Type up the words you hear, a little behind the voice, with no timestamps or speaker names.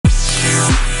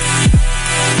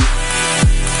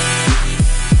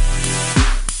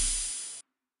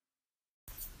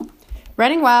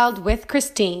Running Wild with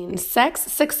Christine, Sex,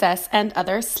 Success, and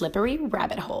Other Slippery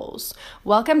Rabbit Holes.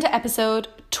 Welcome to episode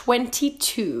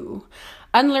 22,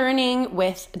 Unlearning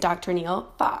with Dr.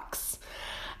 Neil Fox.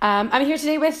 I'm here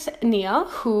today with Neil,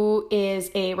 who is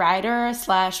a writer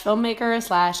slash filmmaker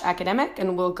slash academic,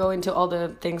 and we'll go into all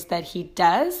the things that he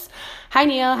does. Hi,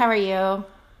 Neil. How are you?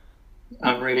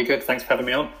 I'm really good. Thanks for having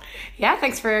me on. Yeah,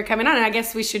 thanks for coming on. And I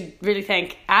guess we should really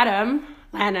thank Adam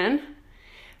Lannon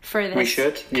for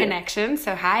this connection.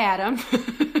 So hi, Adam.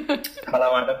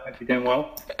 Hello, Adam. Hope you're doing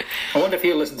well. I wonder if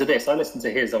he'll listen to this. I listen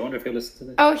to his. I wonder if he'll listen to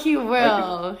this. Oh, he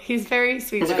will. He's very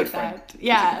sweet like that.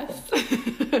 Yes.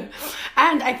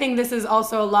 And I think this is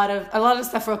also a lot of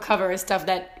stuff we'll cover is stuff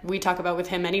that we talk about with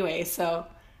him anyway. So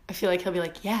I feel like he'll be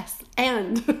like, yes,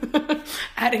 and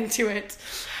adding to it.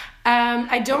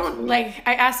 I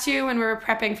asked you when we were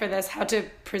prepping for this how to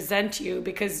present you,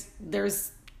 because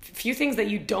there's few things that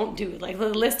you don't do, like the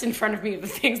list in front of me of the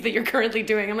things that you're currently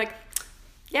doing. I'm like,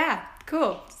 yeah,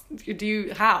 cool.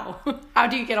 How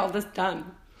do you get all this done?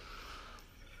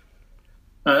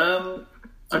 I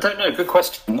don't know. Good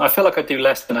question. I feel like I do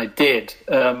less than I did,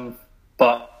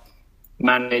 but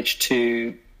managed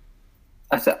to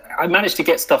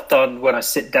get stuff done when I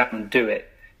sit down and do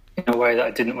it in a way that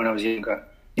I didn't when I was younger,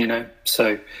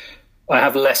 so I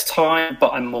have less time,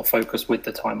 but I'm more focused with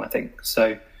the time, I think.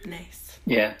 So nice.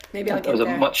 Yeah, maybe I'll get there. I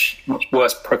was a much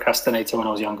worse procrastinator when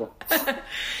I was younger.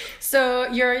 So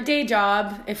your day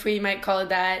job, if we might call it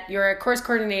that, you're a course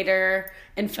coordinator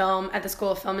in film at the School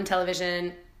of Film and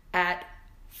Television at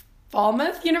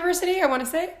Falmouth University, I want to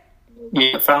say?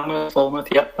 Yeah, Falmouth,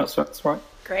 yeah, that's right.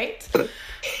 Great.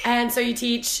 And so you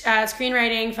teach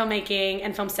screenwriting, filmmaking,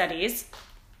 and film studies.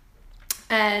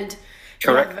 And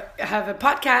correct. You have a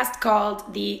podcast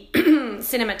called The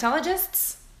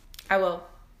Cinematologists. I will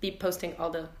be posting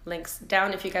all the links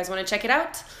down if you guys want to check it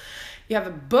out. You have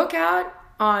a book out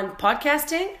on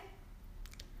podcasting,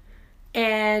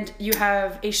 and you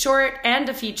have a short and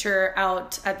a feature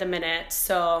out at the minute.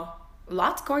 So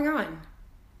lots going on.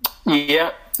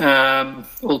 Yeah,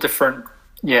 all different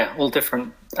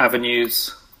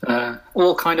avenues,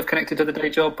 all kind of connected to the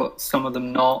day job, but some of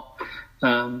them not.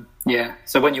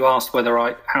 So when you asked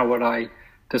how would I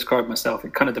describe myself,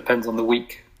 it kind of depends on the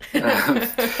week. Am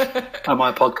I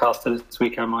a podcaster this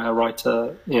week? Am I a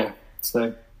writer? Yeah,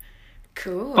 so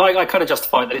cool. I kind of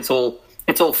justify that it's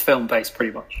all film based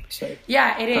pretty much. So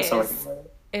yeah, it is. How I think about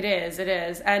it. It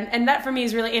is, and that for me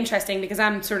is really interesting because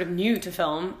I'm sort of new to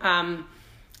film,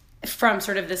 from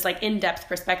sort of this like in-depth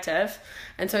perspective,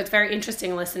 and so it's very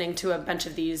interesting listening to a bunch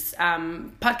of these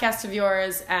podcasts of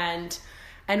yours and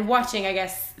watching, I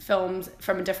guess, films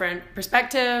from a different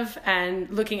perspective and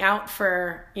looking out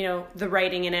for, the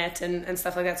writing in it and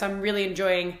stuff like that. So I'm really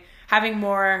enjoying having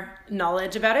more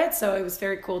knowledge about it. So it was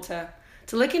very cool to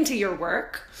look into your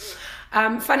work.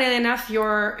 Funnily enough,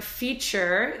 your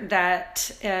feature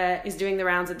that is doing the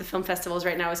rounds at the film festivals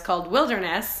right now is called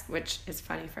Wilderness, which is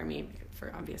funny for me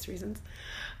for obvious reasons.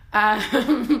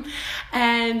 And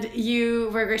you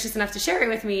were gracious enough to share it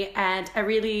with me, and I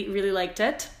really, really liked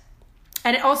it.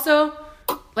 And it also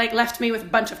left me with a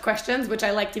bunch of questions, which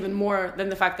I liked even more than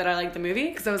the fact that I liked the movie,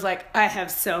 because I was like, I have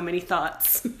so many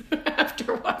thoughts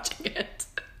after watching it.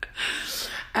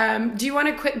 Do you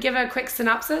want to give a quick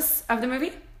synopsis of the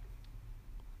movie?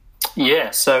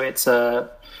 Yeah, so it's a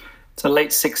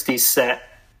late 60s set,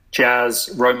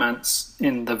 jazz romance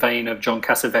in the vein of John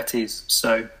Cassavetes.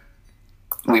 So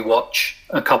we watch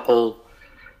a couple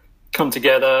come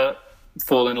together,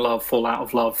 fall in love, fall out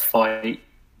of love, fight,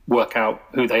 work out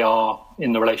who they are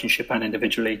in the relationship and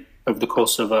individually over the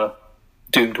course of a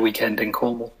doomed weekend in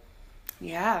Cornwall.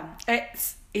 Yeah,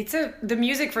 the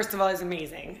music, first of all, is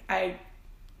amazing. I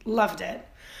loved it.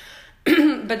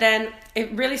 But then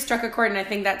it really struck a chord, and I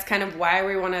think that's kind of why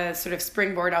we want to sort of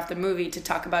springboard off the movie to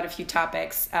talk about a few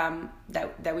topics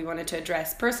that we wanted to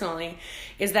address personally,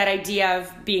 is that idea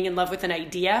of being in love with an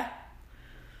idea.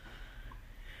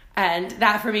 And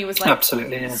that for me was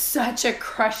absolutely, yeah, such a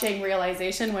crushing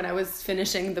realization when I was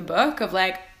finishing the book of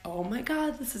oh my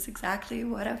God, this is exactly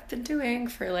what I've been doing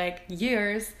for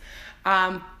years.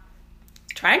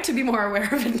 Trying to be more aware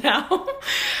of it now.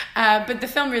 But the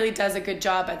film really does a good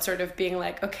job at sort of being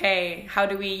okay, how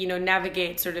do we,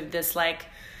 navigate sort of this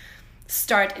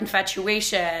start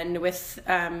infatuation with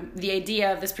the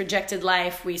idea of this projected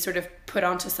life we sort of put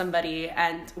onto somebody,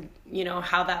 and,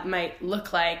 how that might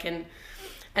look like.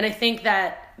 And I think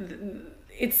that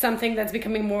it's something that's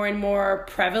becoming more and more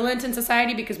prevalent in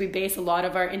society because we base a lot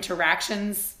of our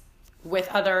interactions with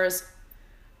others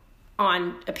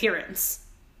on appearance.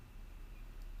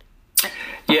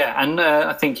 Yeah, and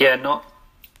I think, not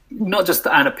not just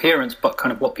an appearance, but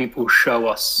kind of what people show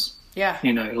us. Yeah.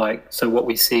 So what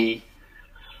we see,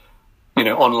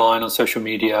 online on social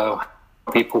media,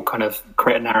 people kind of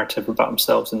create a narrative about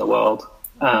themselves in the world.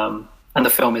 And the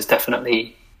film is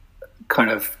definitely kind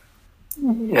of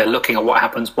looking at what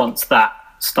happens once that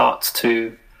starts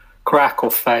to crack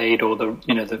or fade, or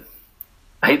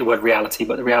I hate the word reality,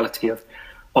 but the reality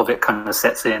of it kind of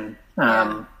sets in.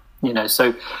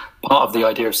 So part of the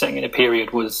idea of setting in a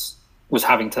period was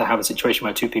having to have a situation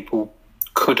where two people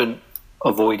couldn't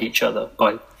avoid each other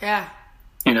by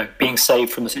being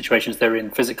saved from the situations they're in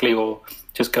physically, or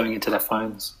just going into their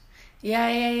phones.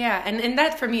 And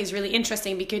that for me is really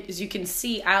interesting, because you can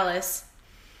see Alice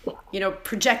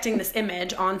projecting this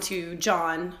image onto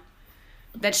John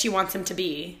that she wants him to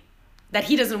be, that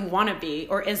he doesn't want to be,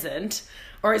 or isn't,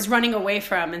 or is running away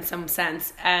from in some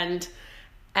sense, and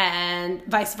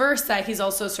vice versa. He's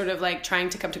also sort of like trying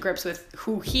to come to grips with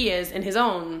who he is in to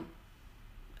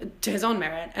his own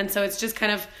merit. And so it's just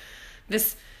kind of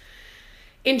this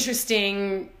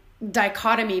interesting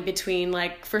dichotomy between,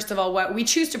 like, first of all, what we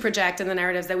choose to project and the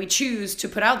narratives that we choose to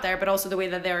put out there, but also the way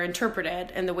that they're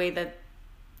interpreted, and the way that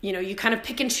you kind of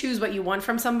pick and choose what you want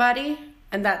from somebody,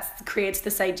 and that creates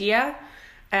this idea.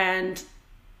 And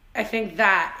I think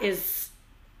that is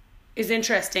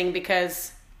interesting,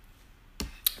 because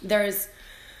there's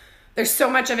so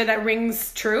much of it that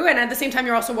rings true, and at the same time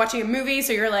you're also watching a movie,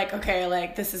 so you're like, okay,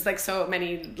 like this is like so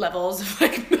many levels of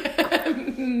like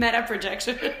meta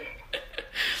projection.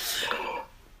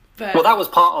 Well, that was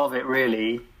part of it,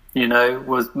 really.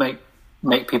 Was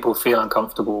make people feel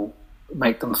uncomfortable,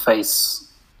 make them face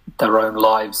their own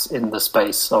lives in the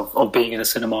space of being in a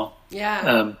cinema.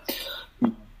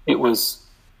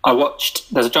 I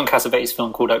watched, there's a John Cassavetes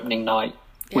film called Opening Night,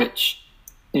 which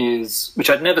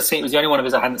I'd never seen. It was the only one of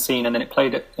his I hadn't seen, and then it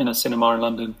played it in a cinema in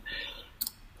London,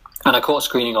 and I caught a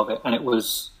screening of it, and it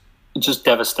was just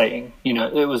devastating.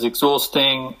 It was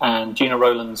exhausting, and Gina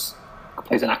Rowlands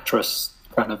plays an actress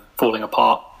kind of falling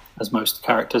apart, as most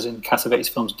characters in Cassavetes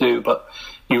films do, but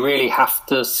you really have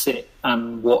to sit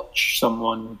and watch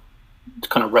someone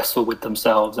kind of wrestle with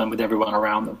themselves and with everyone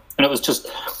around them. And it was just,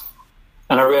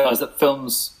 and I realised that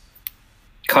films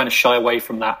kind of shy away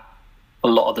from that a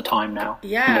lot of the time now.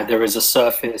 There is a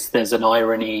surface, there's an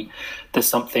irony, there's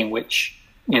something which,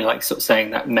 like sort of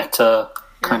saying that meta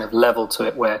kind of level to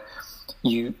it, where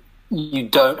you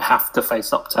don't have to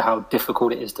face up to how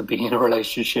difficult it is to be in a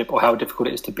relationship, or how difficult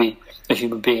it is to be a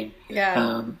human being.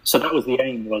 So that was the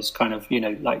aim, was kind of,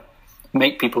 like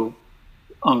make people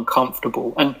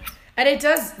uncomfortable. And it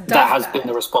does that has been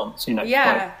the response,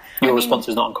 your response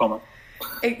is not uncommon.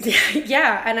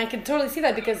 And I can totally see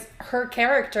that, because her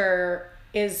character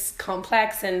is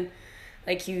complex, and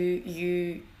like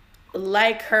you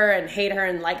like her and hate her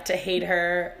and like to hate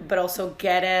her, but also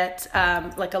get it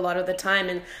like a lot of the time.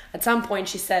 And at some point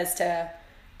she says to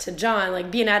John,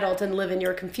 like, be an adult and live in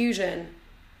your confusion.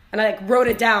 And I like wrote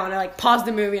it down. I like paused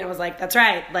the movie and I was like, that's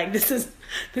right. Like this is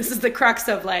the crux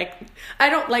of, like, I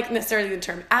don't like necessarily the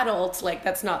term adult, like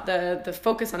that's not the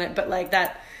focus on it, but like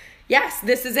that, yes,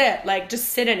 this is it. Like, just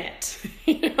sit in it,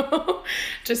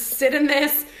 just sit in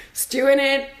this, stew in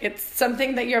it. It's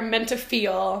something that you're meant to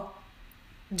feel.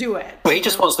 Do it. Well, he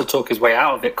just wants to talk his way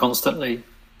out of it constantly.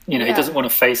 He doesn't want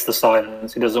to face the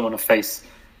silence. He doesn't want to face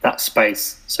that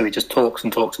space. So he just talks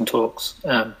and talks and talks,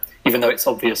 even though it's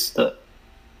obvious that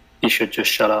he should just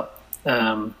shut up.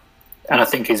 And I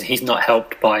think he's not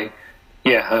helped by,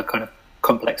 her kind of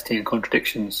complexity and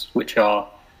contradictions, which are,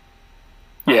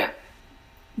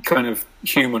 kind of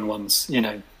human ones.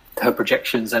 Her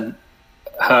projections and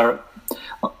her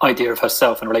idea of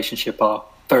herself and relationship are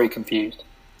very confused.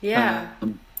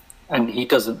 And he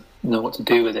doesn't know what to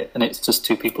do with it, and it's just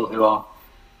two people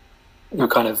who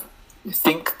kind of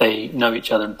think they know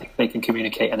each other and think they can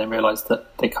communicate, and then realize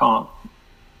that they can't.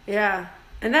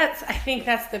 And I think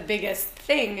that's the biggest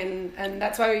thing, and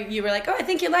that's why you were like, oh, I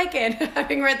think you like it,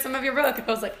 having read some of your book. And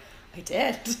I was like, I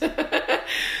did.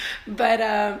 but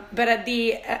at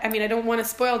I don't want to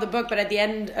spoil the book, but at the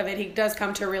end of it, he does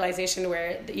come to a realization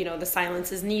where the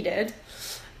silence is needed.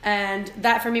 And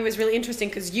that for me was really interesting,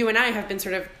 because you and I have been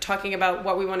sort of talking about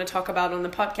what we want to talk about on the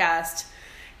podcast.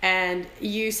 And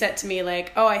you said to me,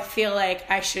 like, oh, I feel like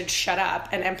I should shut up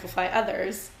and amplify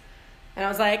others. And I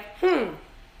was like,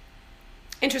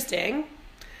 interesting.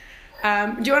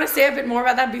 Do you want to say a bit more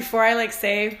about that before I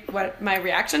say what my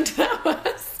reaction to that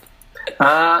was?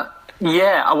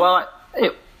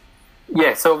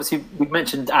 So obviously we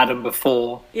mentioned Adam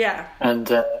before.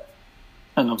 And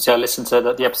obviously I listened to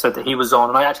the episode that he was on,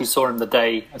 and I actually saw him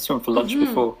I saw him for lunch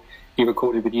before he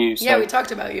recorded with you. So, we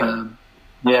talked about you.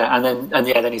 Yeah,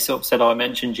 then he sort of said, "Oh, I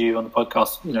mentioned you on the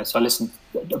podcast," so I listened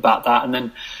about that, and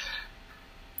then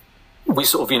we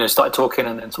sort of, started talking,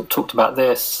 and then sort of talked about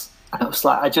this, and it was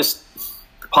like,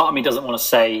 part of me doesn't want to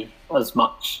say as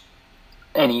much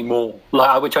anymore,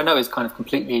 which I know is kind of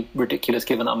completely ridiculous,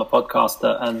 given that I'm a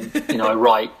podcaster and I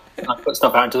write and I put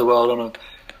stuff out into the world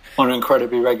on an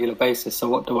incredibly regular basis. So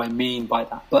what do I mean by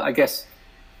that? But I guess,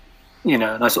 and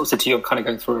I sort of said to you, I'm kind of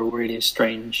going through a really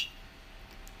strange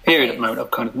period at the moment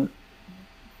of kind of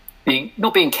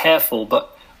not being careful,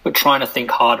 but trying to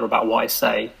think harder about what I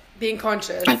say. Being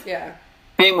conscious, yeah.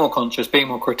 Being more conscious, being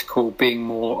more critical, being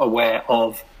more aware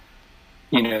of,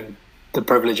 the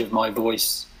privilege of my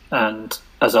voice, and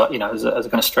as a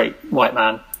kind of straight white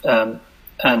man,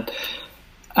 and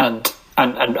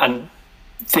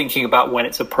thinking about when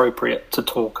it's appropriate to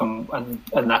talk and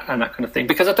that kind of thing,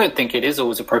 because I don't think it is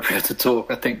always appropriate to talk.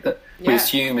 I think that we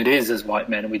assume it is as white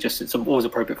men, and it's always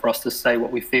appropriate for us to say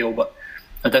what we feel, but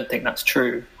I don't think that's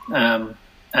true. And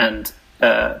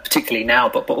particularly now,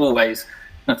 but always,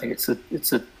 I think it's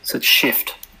a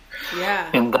shift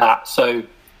in that. So,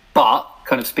 but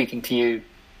kind of speaking to you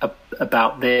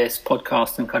about this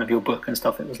podcast and kind of your book and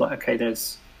stuff, it was like, okay,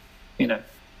 there's,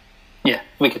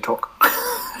 we could talk.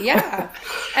 Yeah,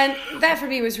 and that for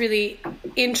me was really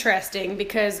interesting,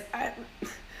 because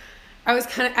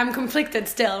I'm conflicted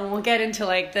still, and we'll get into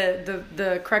like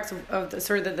the crux of the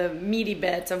sort of the meaty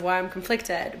bits of why I'm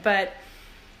conflicted, but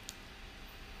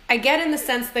I get in the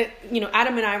sense that,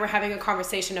 Adam and I were having a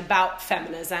conversation about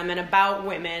feminism and about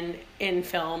women in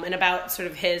film and about sort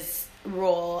of his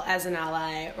role as an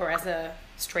ally or as a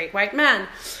straight white man.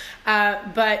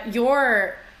 But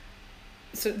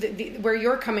where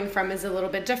you're coming from is a little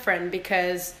bit different,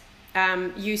 because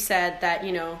you said that,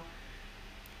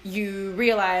 you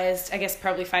realized, I guess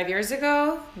probably 5 years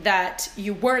ago, that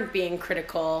you weren't being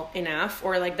critical enough,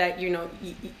 or like that,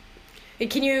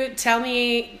 can you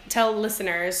tell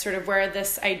listeners sort of where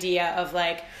this idea of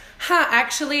like,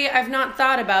 actually, I've not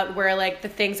thought about where like the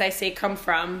things I say come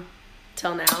from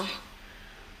till now?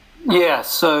 Yeah.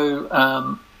 So,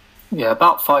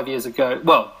 about 5 years ago,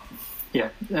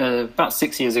 about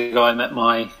 6 years ago, I met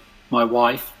my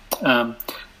wife. And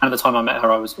at the time I met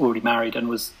her, I was already married and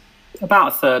was about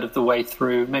a third of the way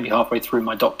through, maybe halfway through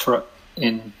my doctorate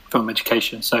in film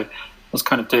education. So I was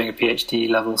kind of doing a PhD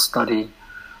level study.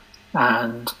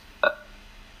 And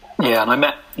and I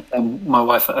met my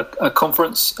wife at a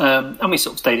conference, and we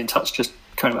sort of stayed in touch, just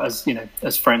kind of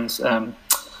as friends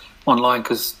online,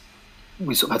 because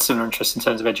we sort of had similar interests in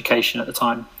terms of education at the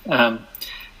time. And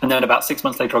then about 6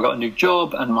 months later, I got a new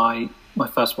job, and my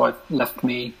first wife left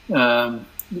me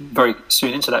very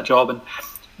soon into that job, and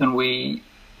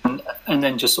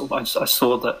then just sort of I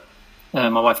saw that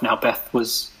my wife now, Beth,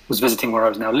 was visiting where I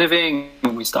was now living,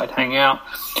 and we started hanging out,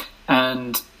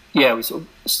 and we sort of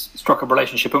struck a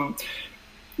relationship. And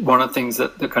one of the things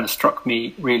that kind of struck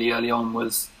me really early on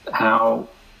was how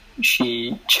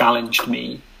she challenged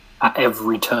me at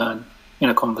every turn in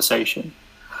a conversation,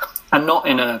 and not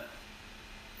in a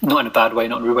bad way,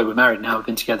 not in a rude way. We're married now; we've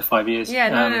been together 5 years. Yeah,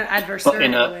 not in an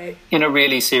adversarial way. In a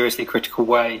really seriously critical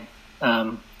way.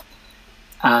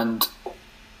 And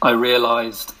I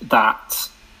realised that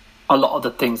a lot of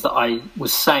the things that I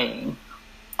was saying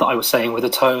with a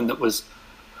tone that was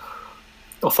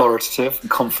authoritative and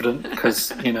confident,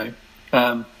 because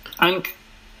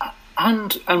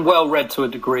and well read to a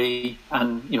degree,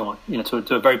 and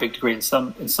to a very big degree in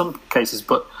some cases,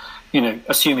 but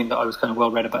assuming that I was kind of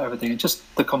well read about everything, and just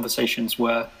the conversations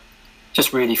were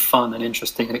just really fun and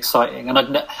interesting and exciting, and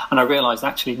I realised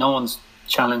actually no one's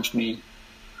challenged me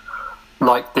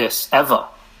like this ever,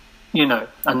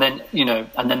 and then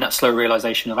that slow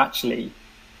realisation of actually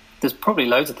there's probably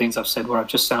loads of things I've said where I've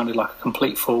just sounded like a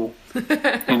complete fool,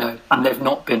 and they've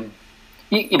not been,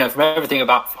 from everything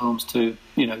about films to,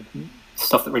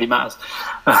 stuff that really matters,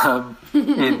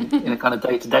 in a kind of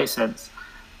day-to-day sense,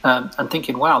 and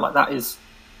thinking, wow, like that is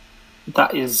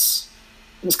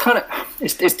it's kind of,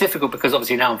 it's difficult, because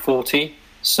obviously now I'm 40,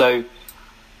 so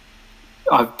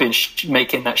I've been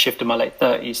making that shift in my late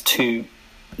 30s to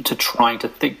trying to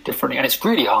think differently, and it's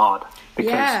really hard,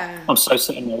 because I'm so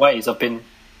set in my ways. I've been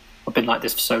like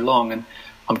this for so long, and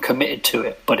I'm committed to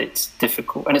it, but it's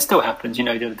difficult, and it still happens. The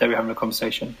other day we were having a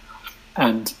conversation,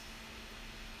 and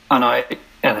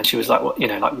then she was like, what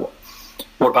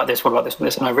about this? What about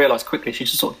this? And I realised quickly, she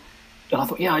just sort of, and I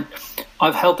thought,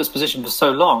 I've held this position for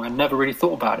so long and never really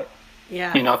thought about it.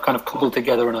 Yeah. I've kind of cobbled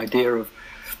together an idea of,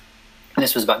 and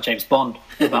this was about James Bond,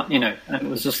 and it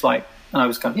was just like, and I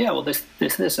was kind of,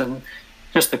 this, and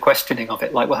just the questioning of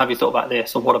it, like, well, have you thought about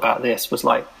this, or what about this, was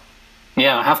like,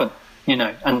 I haven't,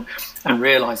 and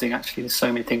realizing actually there's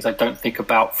so many things I don't think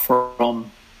about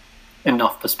from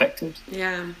enough perspectives.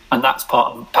 Yeah. And that's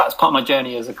part of my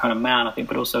journey as a kind of man, I think,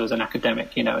 but also as an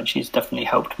academic, and she's definitely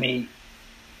helped me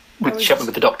with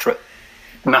the doctorate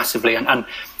massively, and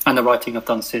the writing I've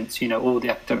done since, all the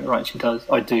academic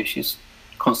writing she's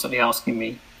constantly asking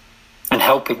me and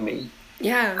helping me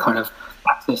kind of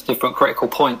access different critical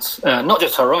points, not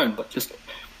just her own, but just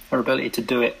her ability to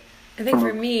do it. I think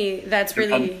for me, that's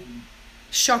really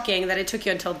shocking that it took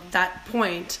you until that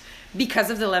point because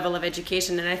of the level of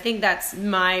education. And I think that's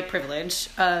my privilege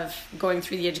of going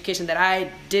through the education that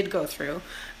I did go through.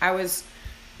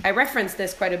 I reference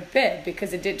this quite a bit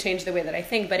because it did change the way that I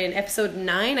think. But in episode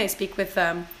 9, I speak with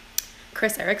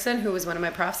Chris Erickson, who was one of my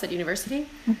profs at university.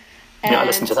 And, I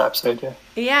listened to that episode, yeah.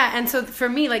 Yeah, and so for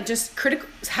me, just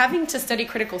having to study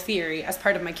critical theory as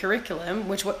part of my curriculum,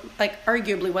 which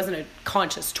arguably wasn't a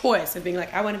conscious choice of being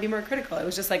I want to be more critical. It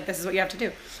was just this is what you have to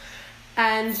do.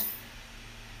 And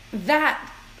that,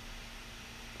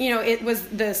 it was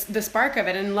the spark of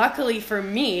it. And luckily for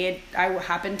me, I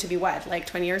happened to be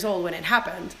 20 years old when it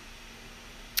happened.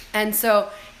 And so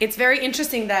it's very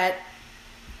interesting that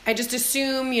I just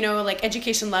assume,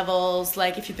 education levels,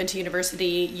 if you've been to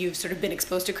university, you've sort of been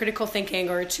exposed to critical thinking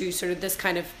or to sort of this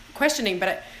kind of questioning,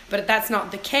 but that's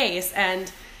not the case.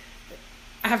 And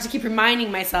I have to keep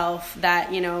reminding myself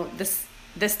that,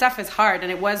 this stuff is hard,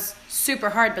 and it was super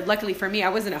hard, but luckily for me, I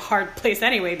was in a hard place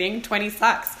anyway. Being 20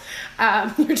 sucks.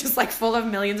 You're just full of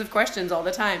millions of questions all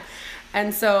the time.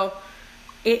 And so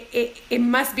it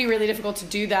must be really difficult to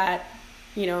do that,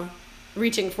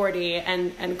 reaching 40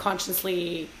 and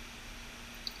consciously,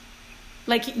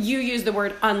 you use the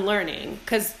word unlearning,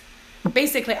 because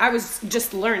basically I was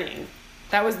just learning.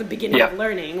 That was the beginning of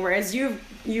learning, whereas you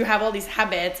have all these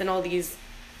habits and all these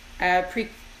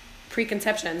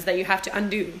preconceptions that you have to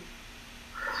undo.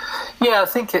 Yeah, I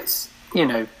think it's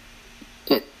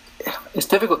it's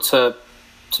difficult to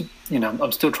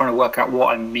I'm still trying to work out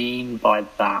what I mean by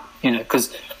that,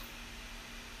 because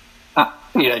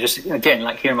just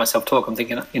again, hearing myself talk, I'm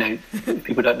thinking, if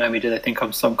people don't know me, do they think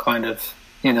I'm some kind of,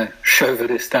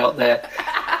 chauvinist out there?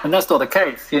 And that's not the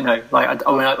case,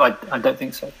 I don't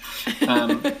think so.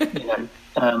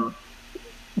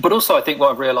 But also I think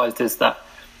what I've realized is that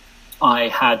I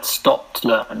had stopped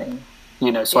learning,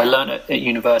 I learned at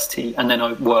university, and then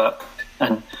I worked,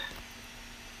 and,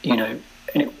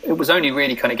 it was only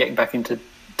really kind of getting back into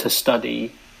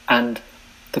study and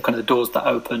the kind of the doors that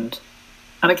opened,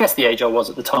 and I guess the age I was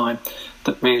at the time,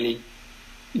 that really,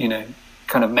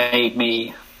 kind of made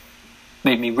me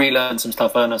relearn some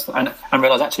stuff, and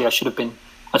realize actually I should have been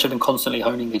constantly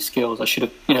honing these skills. I should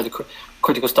have, the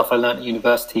critical stuff I learned at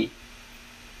university,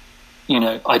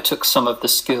 I took some of the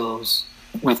skills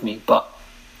with me, but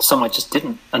some I just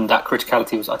didn't, and that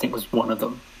criticality was one of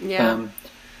them. Yeah.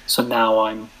 So now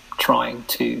I'm trying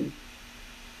to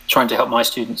help my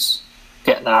students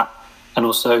get that, and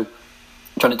also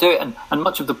trying to do it. And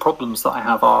much of the problems that I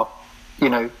have are,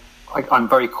 I'm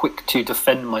very quick to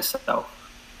defend myself.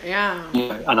 Yeah.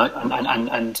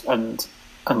 And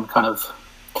kind of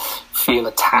feel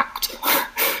attacked,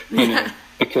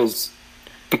 because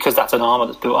that's an armor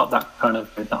that's built up, that kind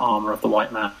of the armor of the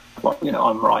white man.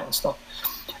 I'm right and stuff.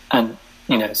 And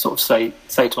sort of say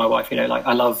to my wife,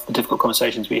 I love the difficult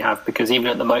conversations we have, because even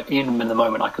in the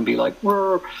moment I can be this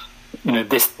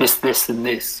and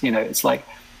this. It's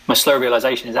my slow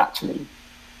realization is actually,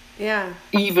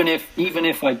 even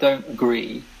if I don't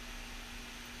agree,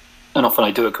 and often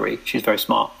I do agree, she's very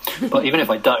smart, but even if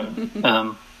I don't,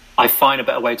 I find a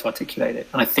better way to articulate it,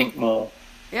 and I think more.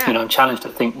 I'm challenged to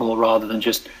think more rather than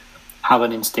just have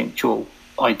an instinctual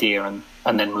idea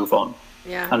and then move on.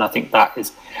 Yeah. And I think that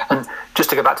is, and just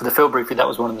to go back to the film briefly, that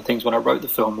was one of the things when I wrote the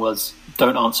film was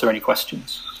don't answer any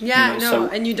questions. Yeah,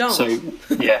 and you don't. So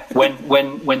yeah,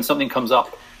 when something comes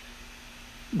up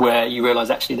where you realise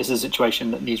actually this is a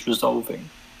situation that needs resolving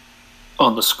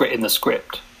in the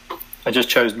script, I just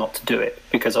chose not to do it,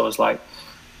 because I was I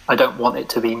don't want it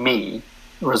to be me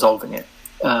resolving it.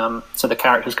 So the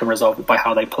characters can resolve it by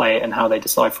how they play it and how they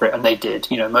decipher it, and they did.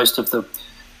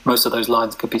 Most of those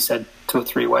lines could be said 2 or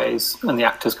 3 ways, and the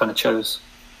actors kind of chose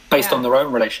based on their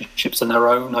own relationships and their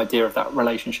own idea of that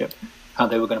relationship how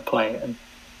they were going to play it. And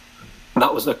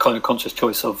that was a kind of conscious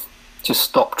choice of just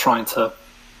stop trying to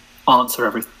answer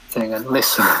everything and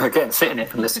listen. Again, sit in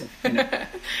it and listen.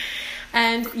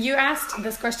 And you asked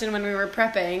this question when we were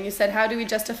prepping. You said, how do we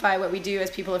justify what we do as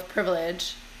people of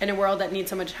privilege in a world that needs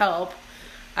so much help?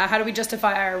 How do we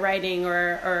justify our writing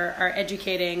or our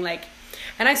educating?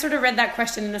 And I sort of read that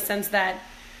question in the sense that,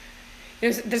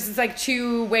 there's like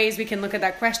two ways we can look at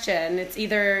that question. It's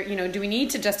either, do we need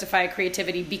to justify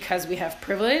creativity because we have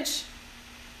privilege,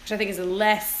 which I think is a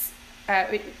less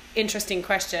interesting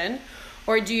question,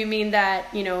 or do you mean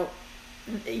that,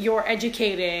 you're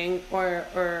educating or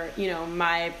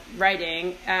my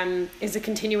writing is a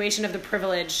continuation of the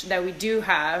privilege that we do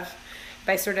have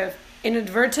by sort of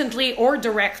inadvertently or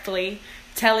directly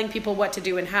telling people what to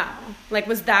do and how? Like,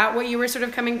 was that what you were sort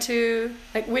of coming to?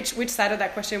 Like, which side of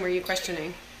that question were you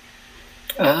questioning?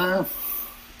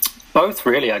 Both,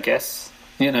 really, I guess.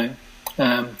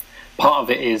 Part of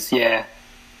it is,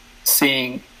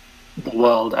 seeing the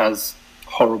world as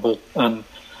horrible and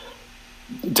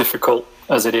difficult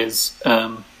as it is.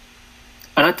 And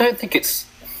I don't think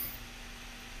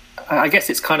I guess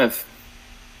it's kind of,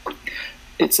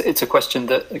 it's a question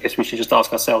that I guess we should just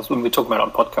ask ourselves when we're talking about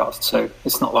it on podcast. So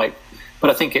it's not like, but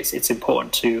I think it's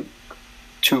important to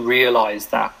realize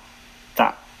that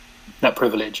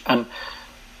privilege. And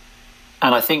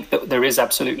I think that there is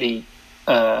absolutely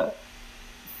a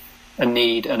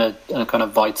need and a kind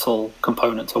of vital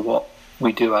component to what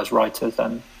we do as writers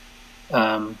and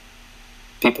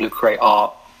people who create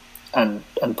art and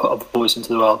put a voice into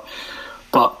the world.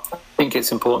 But I think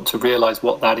it's important to realise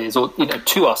what that is, or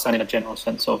to us, and in a general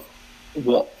sense of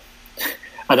what.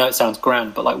 I know it sounds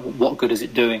grand, but like, what good is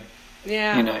it doing?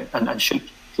 Yeah. And should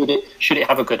it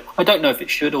have a good? I don't know if it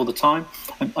should all the time.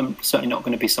 I'm certainly not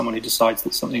going to be someone who decides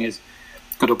that something is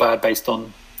good or bad based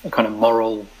on a kind of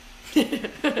moral,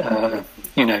 kind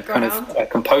of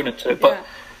component to it. But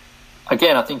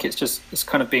again, I think it's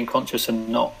kind of being conscious and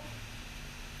not.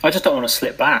 I just don't want to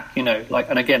slip back, and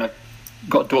again, I've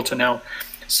got a daughter now,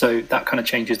 so that kind of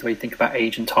changes the way you think about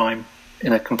age and time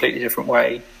in a completely different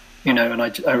way, and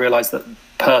I realise that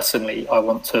personally, I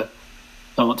want to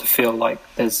feel like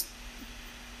there's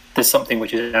something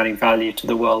which is adding value to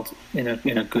the world in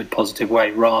a good, positive way,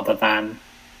 rather than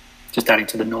just adding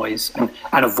to the noise and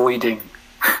avoiding,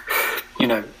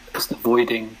 just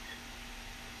avoiding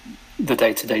the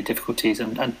day-to-day difficulties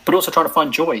but also trying to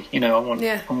find joy.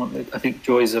 I think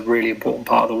joy is a really important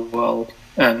part of the world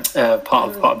and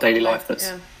part of daily life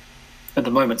that's at the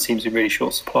moment seems in really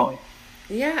short supply.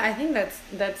 Yeah, I think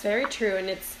that's very true, and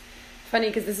it's funny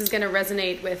because this is going to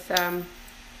resonate with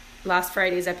last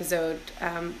Friday's episode.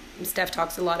 Steph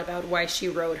talks a lot about why she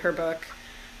wrote her book,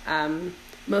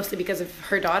 mostly because of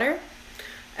her daughter,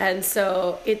 and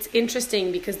so it's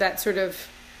interesting because that sort of,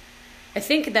 I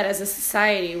think that as a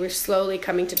society, we're slowly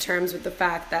coming to terms with the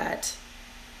fact that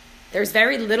there's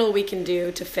very little we can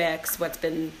do to fix what's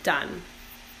been done.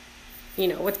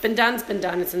 What's been done's been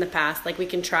done. It's in the past. Like, we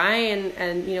can try and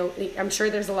I'm sure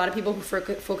there's a lot of people who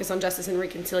focus on justice and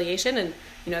reconciliation, and,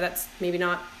 that's maybe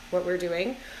not what we're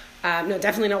doing. No,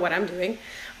 definitely not what I'm doing.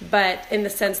 But in the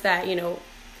sense that,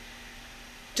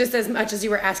 just as much as you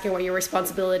were asking what your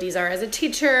responsibilities are as a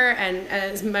teacher, and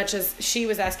as much as she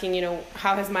was asking,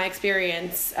 how has my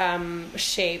experience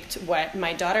shaped what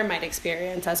my daughter might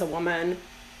experience as a woman,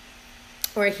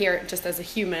 or here just as a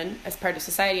human, as part of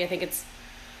society, I think it's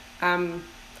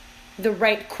the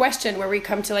right question where we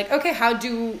come to, like, okay, how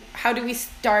do we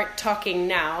start talking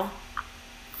now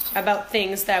about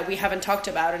things that we haven't talked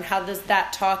about, and how does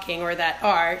that talking or that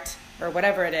art or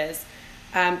whatever it is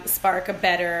spark a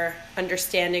better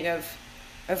understanding of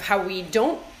how we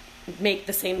don't make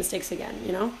the same mistakes again,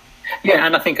 Yeah,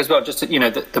 and I think as well, just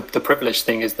the privilege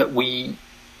thing is that we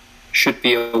should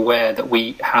be aware that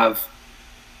we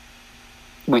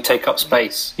take up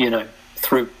space,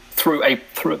 through a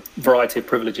variety of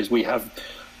privileges. We have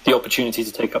the opportunity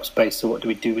to take up space. So what do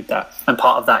we do with that? And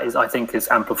part of that is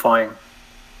amplifying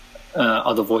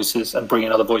other voices and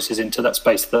bringing other voices into that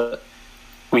space that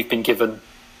we've been given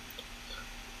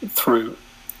through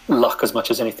luck as much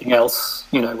as anything else,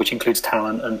 which includes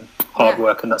talent and hard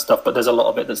work and that stuff. But there's a lot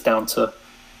of it that's down to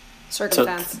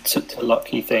circumstance, to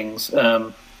lucky things,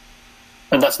 and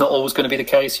that's not always going to be the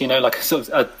case. Like,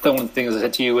 one of the things I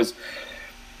said to you was,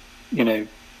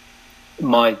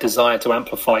 my desire to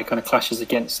amplify kind of clashes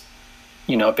against,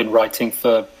 I've been writing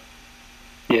for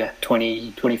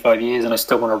 20, 25 years, and I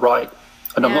still want to write,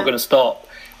 and I'm not going to stop.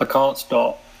 I can't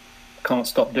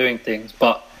stop doing things,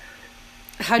 but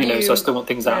how do you so I still want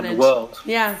things out in the world.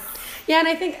 Yeah, and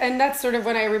I think, and that's sort of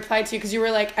when I replied to you, because you were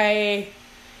like, I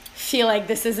feel like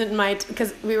this isn't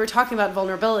because we were talking about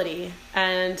vulnerability,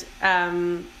 and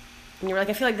you were like,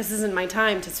 I feel like this isn't my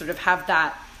time to sort of have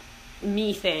that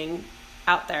me thing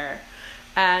out there,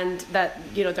 and that,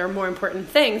 there are more important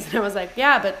things. And I was like,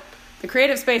 yeah, but the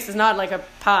creative space is not like a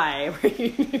pie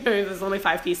where there's only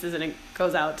 5 pieces and it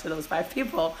goes out to those 5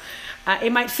 people.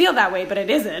 It might feel that way, but it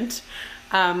isn't.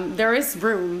 There is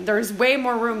room. There's way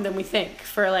more room than we think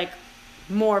for, like,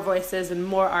 more voices and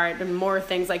more art and more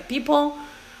things. Like, people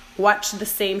watch the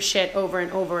same shit over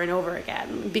and over and over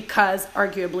again because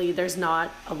arguably there's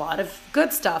not a lot of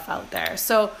good stuff out there.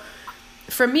 So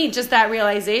for me, just that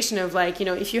realization of, like, you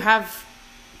know, if you have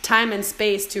time and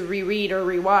space to reread or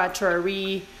rewatch or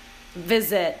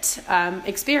revisit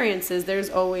experiences, there's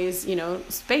always, you know,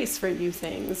 space for new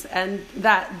things. And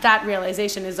that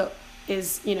realization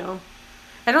is, you know,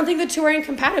 I don't think the two are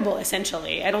incompatible,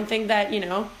 essentially. I don't think that, you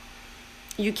know,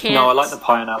 you can't... No, I like the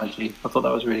pie analogy. I thought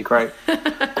that was really great.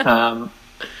 Yeah,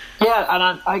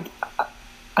 and I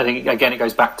think, again, it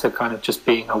goes back to kind of just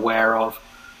being aware of,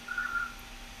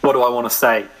 what do I want to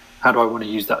say? How do I want to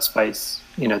use that space?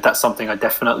 You know, that's something I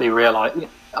definitely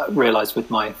realized with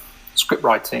my script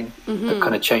writing, that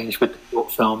kind of changed with the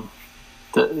short film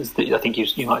that I think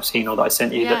you might have seen, or that I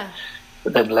sent you, that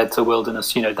then led to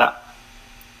Wilderness. You know, that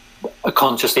I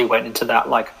consciously went into that,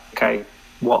 like, okay,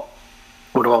 what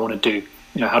do I want to do?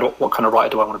 You know, what kind of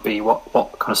writer do I want to be? What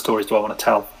kind of stories do I want to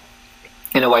tell?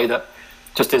 In a way that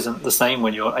just isn't the same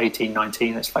when you're 18,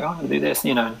 19. It's like, I'm going to do this,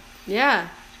 you know. Yeah.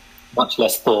 Much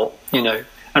less thought, you know,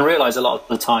 and realize a lot of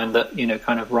the time that, you know,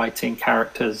 kind of writing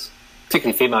characters,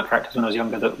 particularly female characters when I was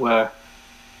younger, that were,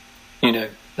 you know,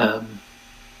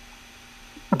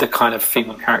 the kind of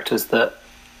female characters that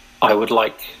I would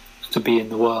like to be in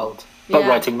the world. But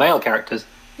writing male characters,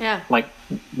 like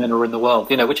men are in the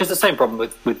world, you know, which is the same problem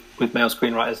with male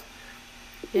screenwriters,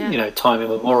 you know, time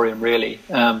immemorial, really.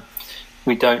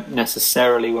 We don't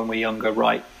necessarily, when we're younger,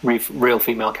 write real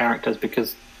female characters,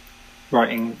 because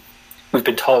we've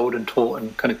been told and taught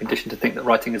and kind of conditioned to think that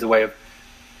writing is a way of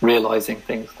realizing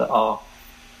things that are,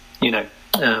 you know,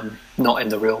 not in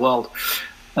the real world,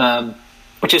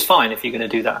 which is fine if you're going to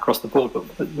do that across the board,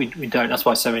 but we don't. That's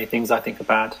why so many things I think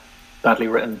are badly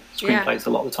written screenplays a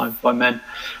lot of the time by men,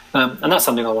 and that's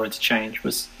something I wanted to change,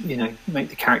 was, you know, make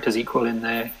the characters equal in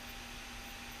their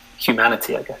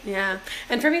humanity, I guess. Yeah.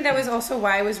 And for me, that was also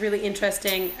why it was really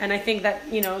interesting, and I think that,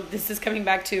 you know, this is coming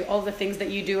back to all the things that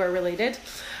you do are related.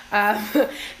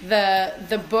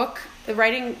 The book,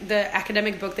 the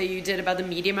academic book that you did about the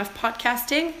medium of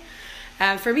podcasting,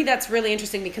 for me, that's really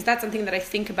interesting, because that's something that I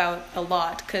think about a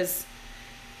lot, because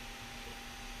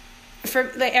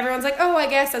for, like, everyone's like, oh, I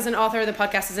guess as an author, the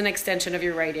podcast is an extension of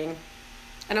your writing.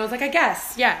 And I was like, I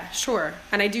guess, yeah, sure.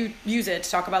 And I do use it to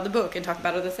talk about the book and talk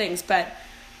about other things. But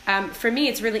for me,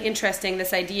 it's really interesting,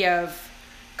 this idea of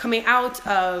coming out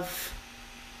of...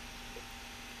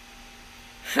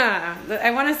 I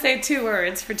want to say two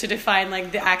words to define,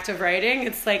 like, the act of writing.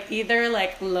 It's like either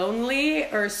like lonely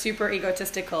or super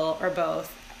egotistical, or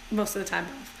both. Most of the time,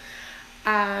 both.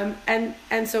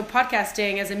 And so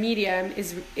podcasting as a medium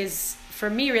is for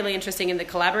me really interesting in the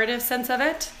collaborative sense of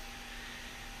it.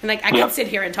 And, like, I could sit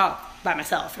here and talk by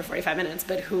myself for 45 minutes,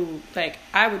 but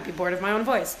I would be bored of my own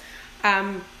voice.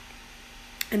 And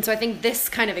so I think this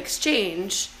kind of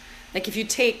exchange, like, if you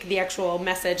take the actual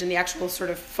message and the actual sort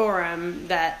of forum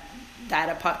that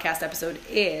a podcast episode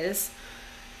is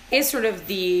sort of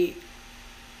the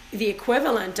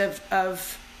equivalent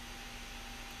of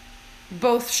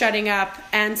both shutting up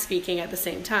and speaking at the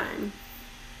same time,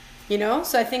 you know?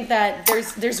 So I think that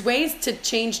there's ways to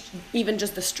change even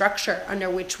just the structure under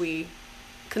which we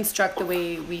construct the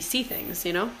way we see things,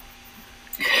 you know?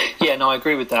 Yeah, no, I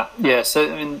agree with that. Yeah,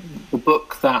 so, I mean, the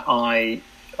book that I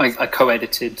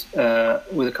co-edited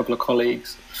with a couple of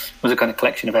colleagues was a kind of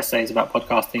collection of essays about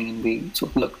podcasting, and we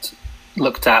sort of tried to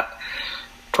look at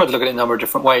it in a number of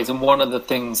different ways. And one of the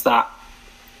things that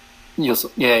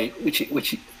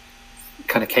which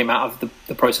kind of came out of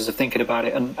the process of thinking about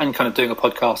it and kind of doing a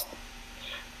podcast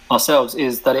ourselves,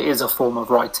 is that it is a form of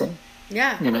writing.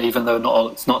 Yeah. You know, even though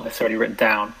it's not necessarily written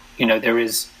down, you know, there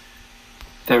is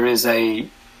a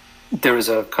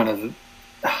kind of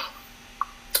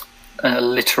a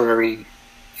literary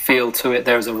feel to it.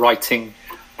 There's a writing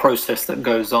process that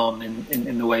goes on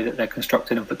in the way that they're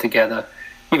constructed and put together,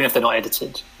 even if they're not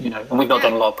edited, you know. And we've not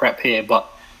done a lot of prep here, but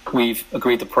we've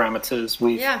agreed the parameters.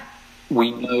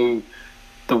 We know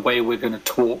the way we're going to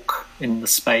talk in the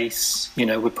space. You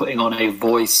know, we're putting on a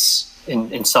voice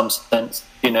in some sense,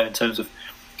 you know, in terms of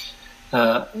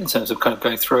kind of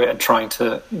going through it and trying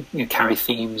to, you know, carry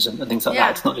themes and things like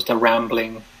that. It's not just a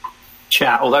rambling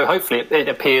chat, although hopefully it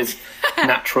appears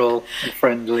natural and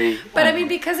friendly. But I mean,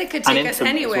 because it could take us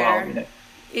anywhere. Well, you know.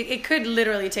 It could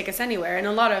literally take us anywhere, and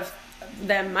a lot of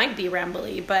them might be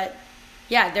rambly, but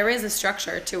yeah, there is a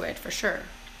structure to it for sure.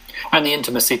 And the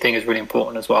intimacy thing is really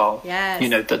important as well. Yes. You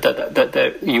know,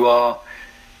 that you are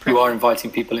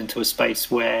inviting people into a space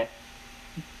where,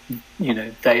 you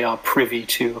know, they are privy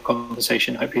to a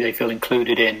conversation. Hopefully they feel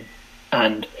included in.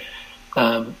 And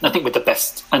I think with the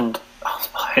best and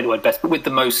I hate the word best, but with the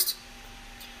most.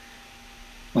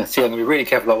 Let's see, I'm going to be really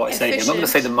careful about what I say here. I'm not going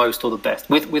to say the most or the best.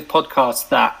 With podcasts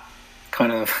that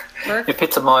kind of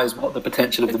epitomise what the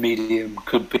potential of the medium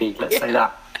could be, let's say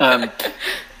that.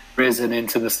 There is an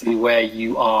intimacy where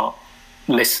you are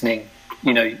listening,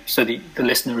 so the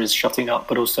listener is shutting up,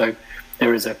 but also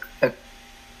there is a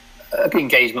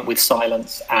engagement with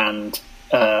silence and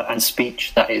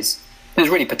speech that is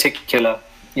really particular,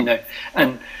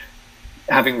 and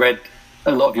having read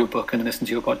a lot of your book and listened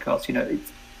to your podcast,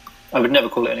 I would never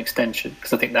call it an extension,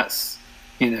 because I think that's,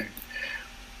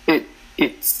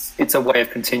 it's a way of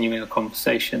continuing a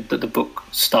conversation that the book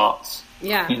starts.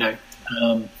 Yeah.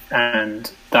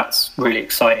 And that's really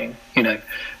exciting. And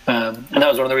that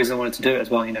was one of the reasons I wanted to do it as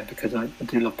well. Because I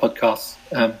do love podcasts,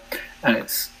 and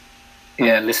it's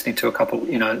listening to a couple.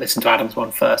 Listen to Adam's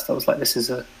one first. I was like, it's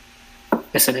an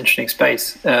interesting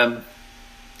space.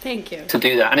 Thank you. To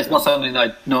do that, and it's not something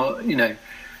that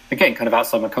again, kind of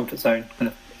outside my comfort zone, kind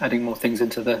of adding more things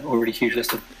into the already huge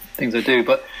list of things I do.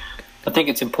 But I think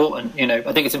it's important, I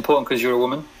think it's important because you're a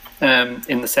woman,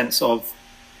 in the sense of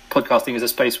podcasting is a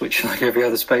space which, like every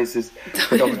other space, is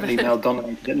predominantly male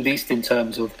dominated, at least in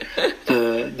terms of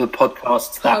the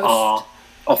podcasts that are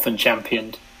often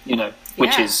championed,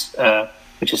 which is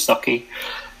sucky,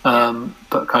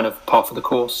 but kind of par for the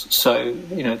course. So,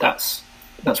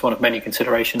 that's one of many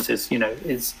considerations is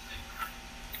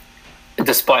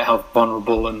despite how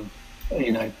vulnerable and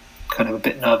kind of a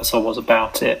bit nervous I was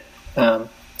about it,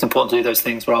 it's important to do those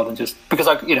things rather than just because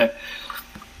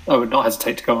I would not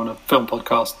hesitate to go on a film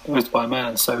podcast hosted by a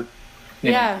man. So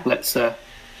let's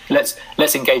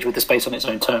engage with the space on its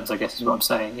own terms, I guess is what I'm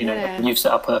saying. You've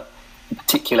set up a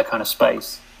particular kind of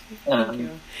space. Thank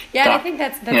you. And I think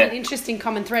that's an interesting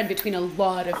common thread between a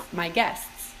lot of my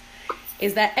guests,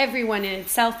 is that everyone in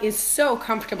itself is so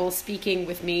comfortable speaking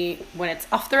with me when it's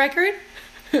off the record.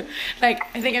 Like,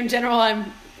 I think in general,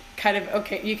 I'm kind of,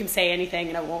 okay, you can say anything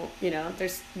and I won't,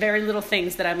 there's very little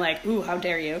things that I'm like, ooh, how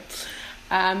dare you.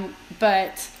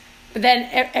 But then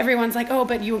everyone's like, oh,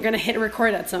 but you were going to hit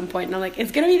record at some point. And I'm like,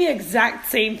 it's going to be the exact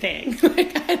same thing.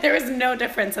 Like, there is no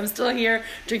difference. I'm still here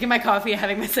drinking my coffee,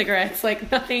 having my cigarettes.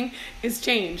 Like, nothing has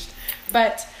changed.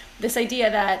 But this idea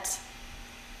that,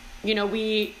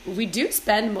 we do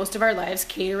spend most of our lives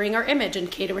catering our image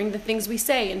and catering the things we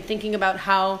say and thinking about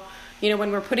how,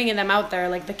 when we're putting them out there,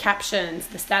 like the captions,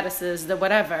 the statuses, the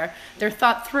whatever, they're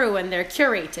thought through and they're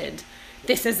curated.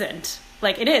 This isn't.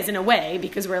 Like, it is in a way,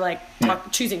 because we're like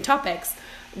choosing topics,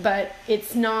 but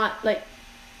it's not like,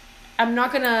 I'm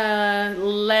not going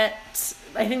to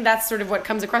I think that's sort of what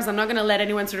comes across. I'm not going to let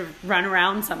anyone sort of run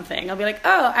around something. I'll be like,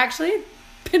 oh, actually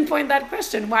pinpoint that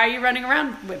question. Why are you running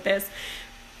around with this?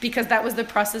 Because that was the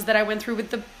process that I went through with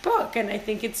the book. And I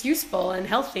think it's useful and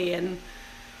healthy and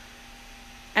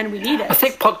we need it. I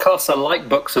think podcasts are like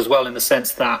books as well, in the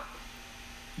sense that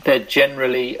they're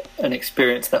generally an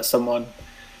experience that someone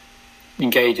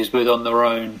engages with on their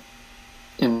own,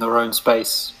 in their own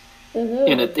space,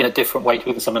 in a different way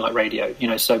to something like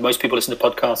radio. So most people listen to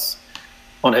podcasts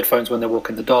on headphones when they're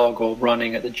walking the dog or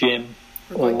running at the gym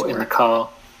or in the car.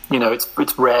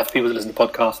 It's rare for people to listen to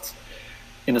podcasts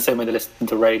in the same way they listen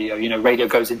to radio. Radio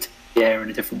goes into the air in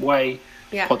a different way.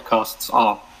 Yeah. Podcasts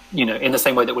are, in the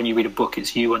same way that when you read a book,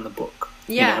 it's you and the book.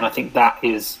 Yeah. And I think that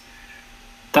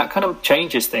kind of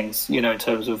changes things, in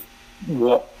terms of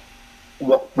what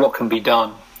can be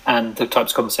done and the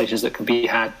types of conversations that can be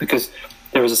had, because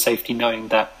there is a safety knowing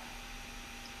that,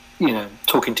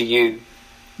 talking to you,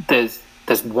 there's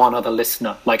one other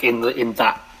listener, like in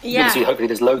that. Obviously, hopefully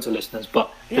there's loads of listeners,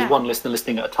 but there's one listener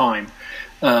listening at a time.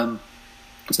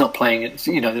 It's not playing it,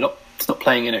 it's not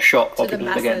playing in a shop while people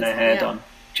are getting their hair done.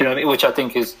 Do you know what I mean? Which I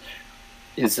think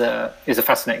is a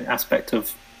fascinating aspect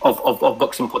of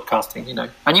books and podcasting,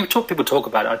 And people talk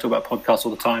about it. I talk about podcasts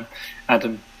all the time.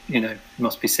 Adam,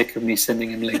 must be sick of me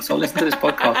sending him links. I'll listen to this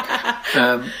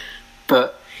podcast.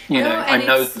 But, I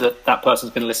know that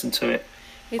person's going to listen to it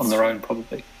on their own,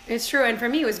 probably. It's true. And for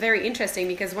me, it was very interesting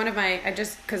because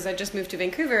I just moved to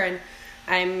Vancouver and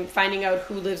I'm finding out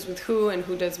who lives with who and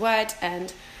who does what.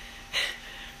 And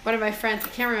one of my friends, I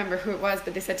can't remember who it was,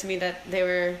 but they said to me that they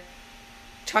were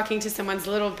talking to someone's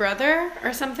little brother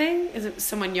or something. Is it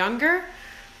someone younger?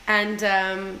 And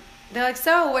they're like,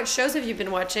 so what shows have you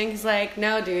been watching? He's like,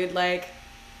 no, dude, like,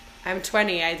 I'm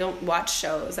 20. I don't watch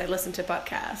shows. I listen to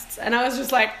podcasts. And I was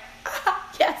just like,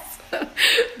 yes.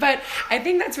 But I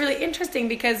think that's really interesting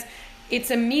because it's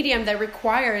a medium that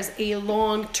requires a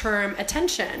long-term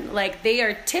attention. Like, they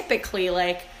are typically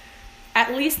like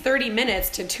at least 30 minutes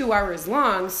to 2 hours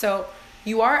long. So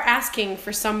you are asking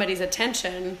for somebody's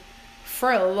attention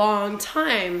for a long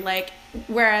time. Like,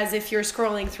 whereas if you're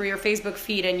scrolling through your Facebook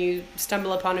feed and you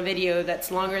stumble upon a video that's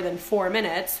longer than 4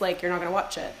 minutes, like, you're not going to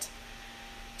watch it.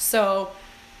 So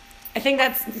I think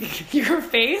that's your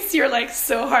face. You're like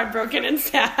so heartbroken and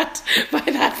sad by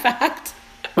that fact.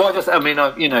 Well,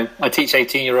 I teach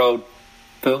 18-year-old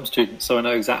film students, so I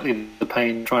know exactly the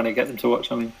pain trying to get them to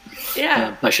watch. I mean,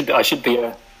 yeah, I should be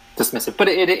dismissive, but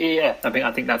yeah,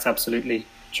 I think that's absolutely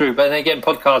true. But then again,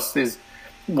 podcasts is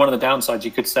one of the downsides, you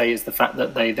could say, is the fact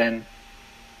that they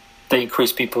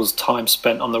increase people's time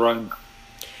spent on their own,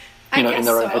 in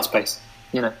their own headspace,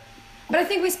 But I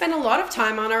think we spend a lot of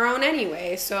time on our own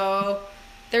anyway, so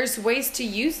there's ways to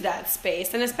use that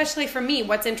space. And especially for me,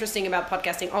 what's interesting about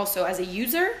podcasting also as a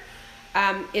user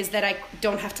is that I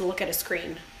don't have to look at a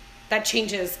screen. That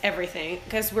changes everything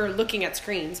because we're looking at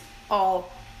screens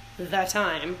all the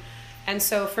time. And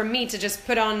so for me to just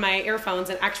put on my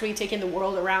earphones and actually take in the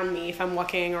world around me if I'm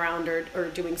walking around or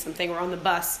doing something or on the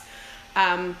bus,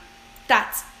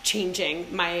 that's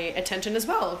changing my attention as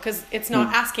well because it's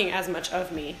not asking as much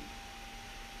of me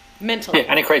mentally. Yeah,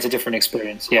 and it creates a different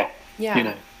experience. Yeah.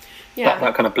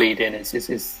 That kind of bleed in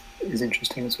is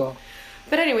interesting as well.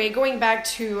 But anyway, going back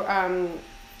to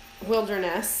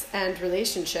wilderness and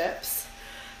relationships,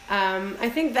 I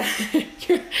think that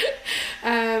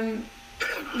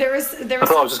there was. I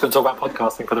thought I was just going to talk about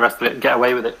podcasting for the rest of it and get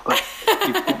away with it, but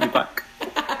you brought me back.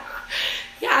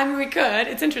 Yeah, I mean, we could.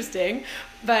 It's interesting,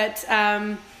 but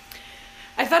I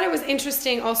thought it was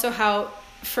interesting also how,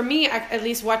 for me, at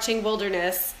least watching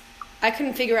Wilderness, I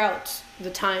couldn't figure out the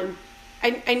time.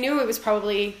 I knew it was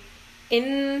probably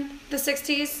in the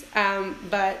 60s,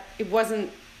 but it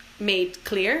wasn't made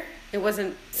clear. It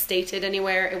wasn't stated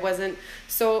anywhere. It wasn't.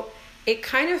 So it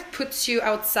kind of puts you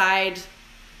outside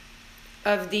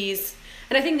of these.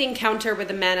 And I think the encounter with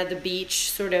the man at the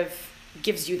beach sort of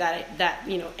gives you that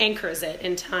anchors it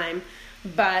in time.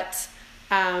 But,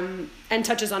 and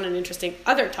touches on an interesting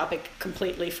other topic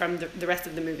completely from the rest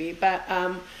of the movie. But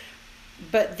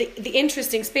the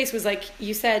interesting space was, like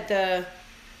you said,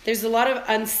 there's a lot of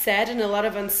unsaid and a lot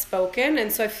of unspoken.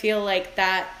 And so I feel like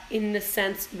that, in the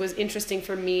sense, was interesting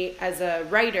for me as a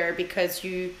writer because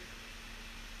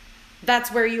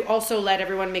that's where you also let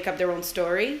everyone make up their own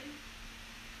story.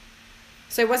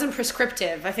 So it wasn't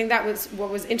prescriptive. I think that was what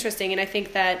was interesting. And I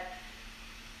think that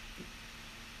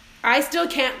I still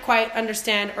can't quite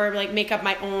understand or like make up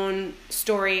my own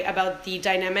story about the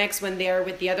dynamics when they're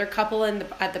with the other couple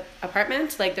at the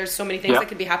apartment. Like, there's so many things that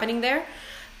could be happening there.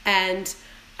 And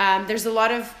there's a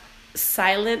lot of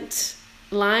silent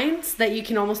lines that you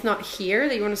can almost not hear,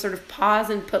 that you want to sort of pause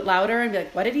and put louder and be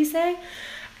like, what did he say?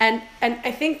 And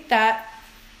I think that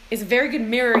is a very good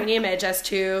mirroring image as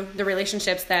to the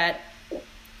relationships that,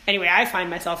 anyway, I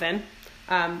find myself in.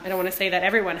 I don't want to say that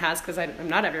everyone has, because I'm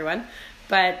not everyone,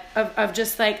 but of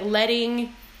just like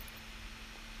letting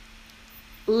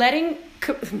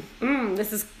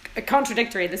this is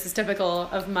contradictory. This is typical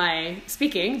of my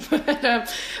speaking,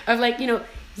 but of like,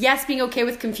 yes, being okay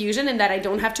with confusion and that I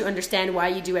don't have to understand why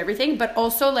you do everything, but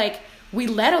also like we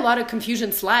let a lot of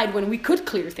confusion slide when we could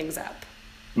clear things up.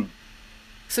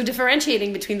 So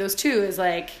differentiating between those two is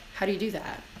like, how do you do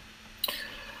that?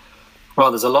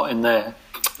 Well, there's a lot in there.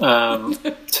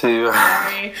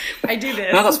 Sorry, I do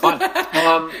this. No, that's fine.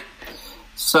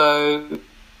 So,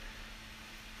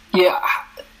 yeah,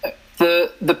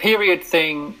 the period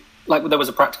thing, like there was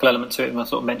a practical element to it, and I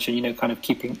sort of mentioned, kind of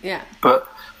keeping. Yeah. But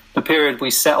the period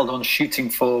we settled on shooting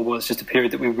for was just a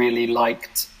period that we really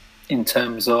liked in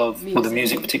terms of the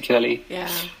music particularly.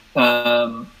 Yeah.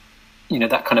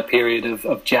 That kind of period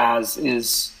of jazz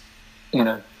is,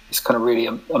 it's kind of really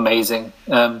amazing.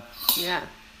 Yeah.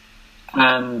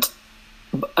 And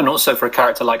also for a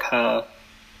character like her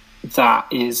that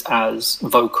is as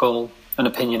vocal and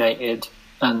opinionated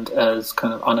and as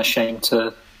kind of unashamed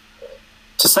to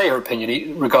say her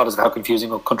opinion, regardless of how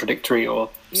confusing or contradictory or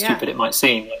stupid it might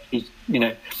seem.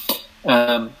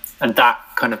 And that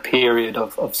kind of period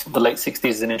of the late 60s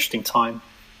is an interesting time.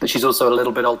 But she's also a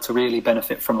little bit old to really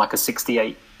benefit from like a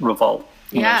 68 revolt.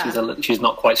 She's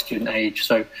not quite student age,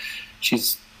 so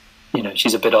she's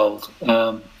a bit old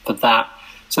for that.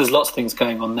 So there's lots of things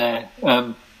going on there.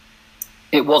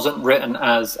 It wasn't written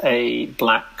as a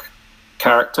black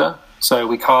character, so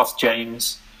we cast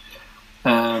James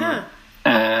because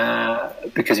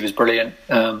he was brilliant.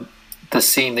 The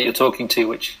scene that you're talking to,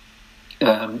 which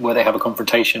where they have a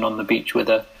confrontation on the beach with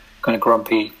a kind of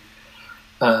grumpy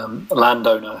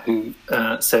landowner who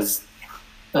says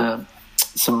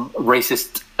some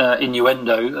racist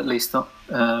innuendo, at least not,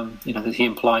 that he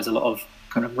implies a lot of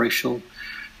kind of racial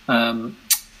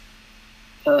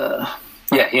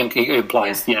Yeah, he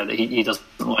implies, that he doesn't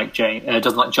like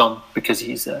doesn't like John because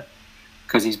he's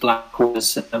black.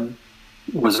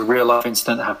 Was a real life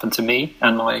incident that happened to me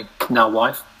and my now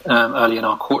wife early in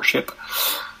our courtship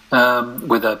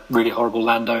with a really horrible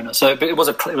landowner. So, but it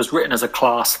was written as a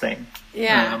class thing,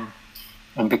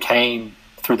 and became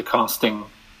through the casting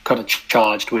kind of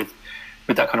charged with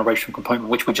that kind of racial component,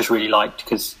 which we just really liked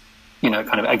because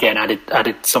kind of again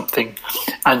added something,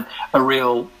 and a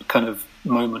real kind of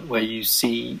moment where you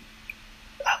see,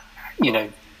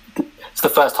 it's the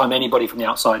first time anybody from the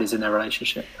outside is in their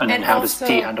relationship, and then how does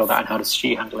he handle that and how does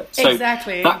she handle it? So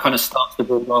exactly. That kind of starts the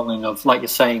ball rolling of, like you're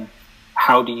saying,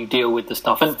 how do you deal with the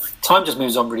stuff? And time just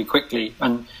moves on really quickly,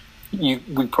 and we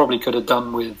probably could have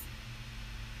done with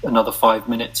another 5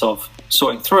 minutes of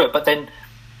sorting through it, but then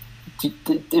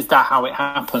is that how it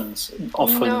happens?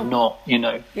 Often not,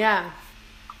 Yeah.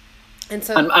 And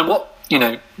so and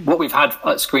what we've had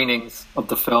at screenings of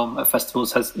the film at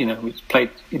festivals has, we've played,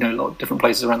 a lot of different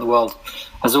places around the world,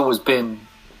 has always been,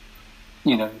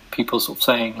 people sort of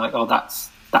saying like, oh, that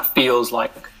feels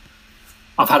like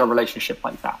I've had a relationship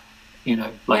like that,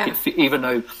 even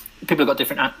though people have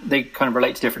got they kind of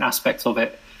relate to different aspects of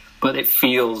it, but it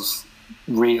feels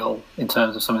real in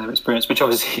terms of some of their experience, which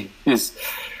obviously was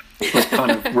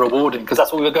kind of rewarding because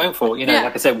that's what we were going for.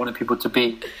 Like I said, wanted people to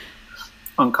be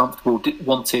uncomfortable,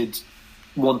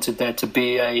 wanted there to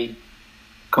be a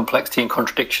complexity and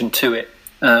contradiction to it,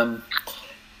 and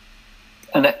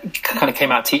it kind of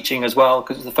came out teaching as well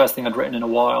because it was the first thing I'd written in a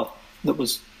while that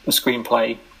was a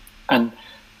screenplay, and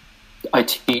I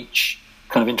teach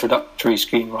kind of introductory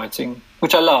screenwriting,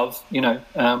 which I love,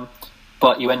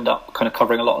 but you end up kind of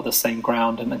covering a lot of the same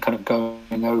ground and then kind of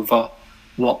going over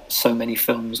what so many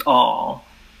films are.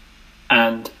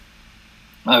 And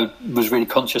I was really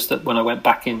conscious that when I went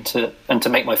back to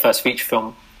make my first feature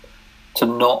film, to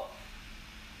not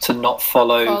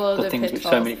follow the things which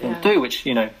so many films do, which,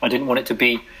 I didn't want it to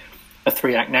be a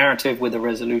 3-act narrative with a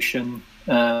resolution,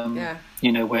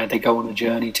 where they go on a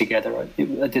journey together.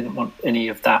 I didn't want any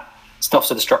of that stuff.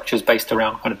 So the structure is based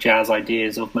around kind of jazz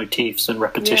ideas of motifs and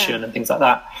repetition and things like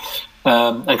that,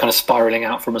 and kind of spiraling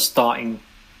out from a starting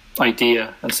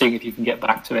idea and seeing if you can get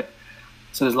back to it.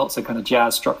 So there's lots of kind of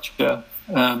jazz structure.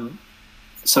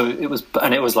 So it was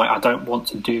like, I don't want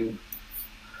to do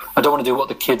what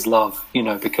the kids love,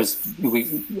 because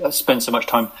we spend so much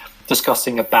time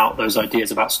discussing about those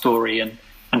ideas about story and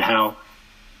how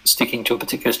sticking to a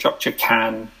particular structure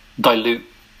can dilute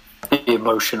the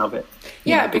emotion of it.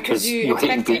 Because you're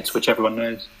hitting beats which everyone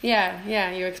knows.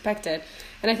 Yeah, you expect it.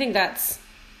 And I think that's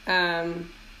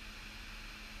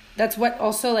what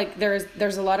also, like,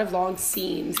 there's a lot of long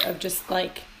scenes of just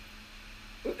like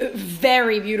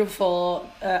very beautiful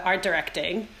art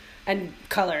directing and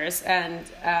colors and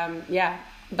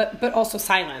but also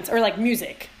silence, or like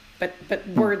music but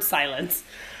word silence,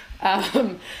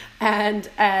 and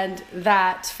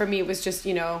that for me was just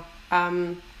a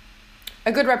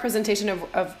good representation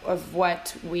of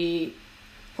what we,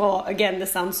 well, again,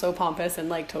 this sounds so pompous and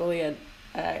like totally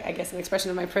I guess an expression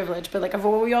of my privilege, but like of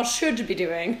what we all should be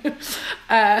doing,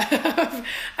 of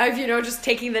just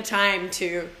taking the time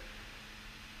to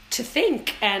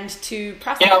think and to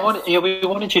process. We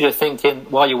wanted you to think in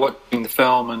while you're watching the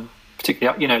film, and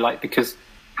particularly, because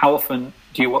how often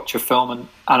do you watch a film and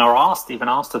are asked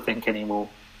to think anymore?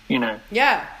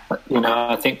 Yeah.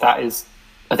 I think there's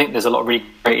a lot of really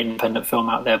great independent film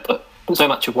out there, but so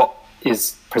much of what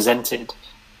is presented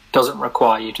doesn't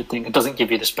require you to think. It doesn't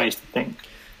give you the space to think.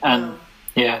 And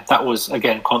that was,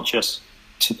 again, conscious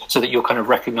so that you're kind of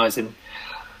recognizing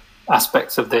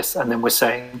aspects of this, and then we're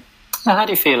saying, how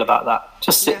do you feel about that?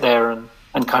 Just sit there and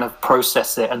kind of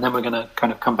process it, and then we're going to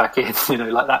kind of come back in.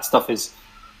 Like that stuff is,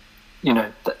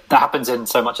 that happens in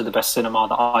so much of the best cinema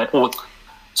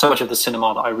so much of the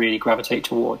cinema that I really gravitate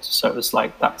towards. So it was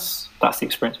like that's the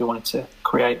experience we wanted to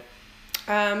create.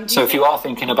 If you are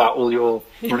thinking about all your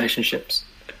relationships,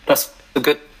 that's a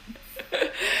good.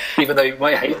 Even though you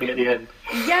might hate me at the end.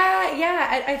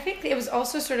 Yeah. I think it was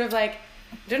also sort of like,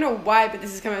 I don't know why, but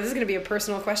this is going to be a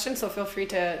personal question, so feel free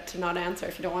to not answer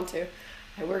if you don't want to.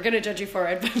 We're going to judge you for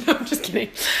it, but no, I'm just kidding.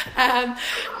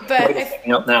 But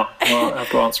me up now. I'll have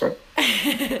to answer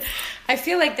it. I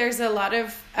feel like there's a lot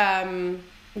of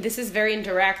this is very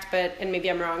indirect, and maybe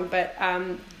I'm wrong, but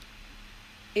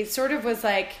it sort of was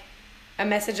like a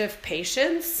message of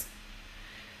patience.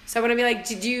 So I want to be like,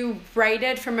 did you write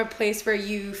it from a place where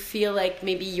you feel like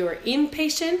maybe you're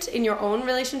impatient in your own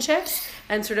relationships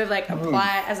and sort of like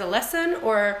apply it as a lesson,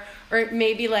 or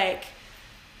maybe like,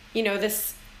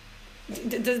 this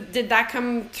did that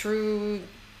come through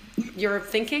your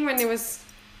thinking when you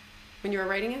were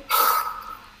writing it?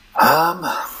 Um,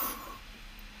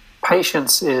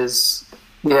 Patience is,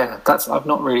 I've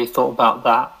not really thought about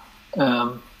that.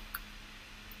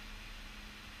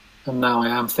 And now I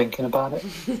am thinking about it.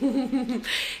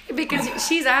 Because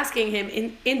she's asking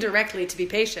him indirectly to be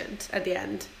patient at the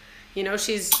end. You know,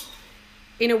 she's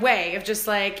in a way of just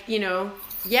like, you know,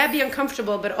 be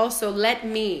uncomfortable, but also let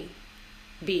me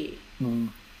be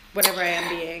whatever I am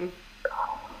being.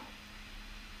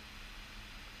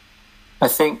 I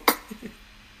think,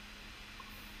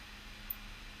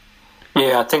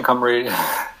 I think I'm really,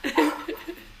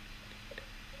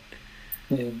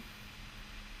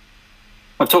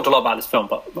 I've talked a lot about this film,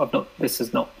 but this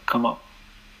has not come up.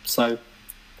 So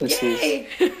this Yay!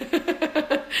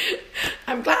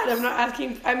 I'm glad I'm not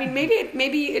asking. I mean,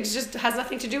 maybe it just has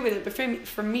nothing to do with it. But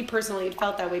for me personally, it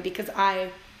felt that way because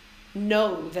I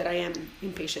know that I am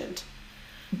impatient.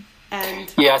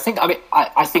 And I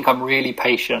think I'm really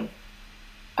patient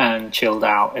and chilled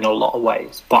out in a lot of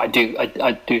ways. But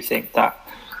I do think that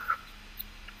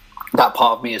part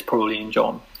of me is probably in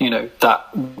John. You know,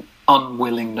 that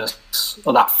unwillingness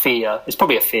or that fear. It's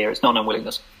probably a fear. It's not an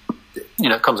unwillingness. You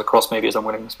know, it comes across maybe as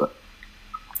unwillingness, but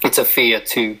it's a fear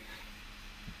to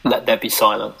let there be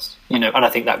silence. You know, and I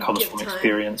think that comes from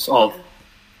experience of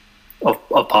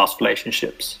past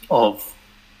relationships, of,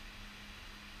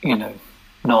 you know,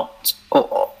 not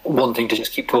wanting to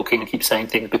just keep talking and keep saying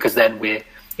things because then we're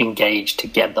engaged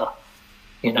together.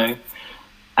 You know,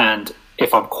 and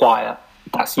if I'm quiet,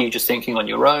 that's you just thinking on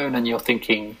your own, and you're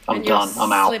thinking, I'm done,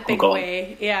 I'm out, I'm gone.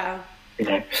 Away. Yeah. You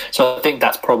know, so I think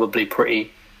that's probably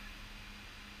pretty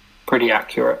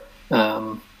accurate.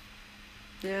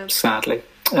 Sadly,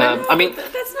 I mean,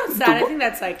 that's not sad. I think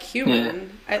that's like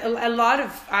human. Yeah.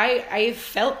 I've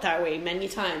felt that way many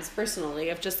times personally.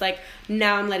 Of just like,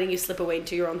 now I'm letting you slip away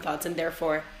into your own thoughts and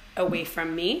therefore away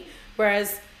from me.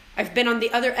 Whereas I've been on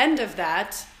the other end of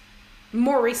that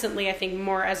more recently. I think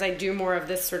more as I do more of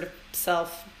this sort of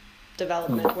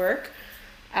self-development work.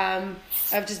 Of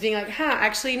just being like,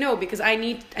 actually no, because I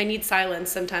need silence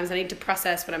sometimes. I need to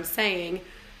process what I'm saying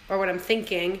or what I'm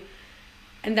thinking,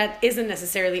 and that isn't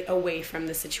necessarily away from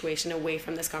the situation, away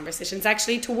from this conversation. It's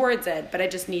actually towards it, but I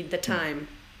just need the time.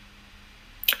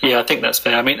 Yeah, I think that's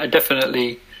fair. I mean, I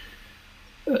definitely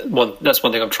that's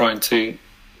one thing I'm trying to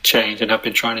change and have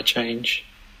been trying to change.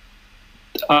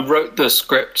 I wrote the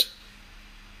script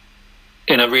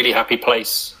in a really happy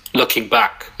place, looking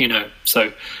back, you know,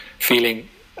 so feeling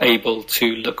able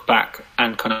to look back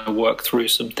and kind of work through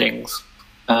some things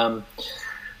from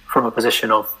a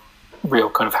position of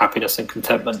real kind of happiness and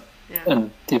contentment,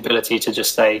 and the ability to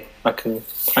just say, I can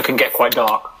get quite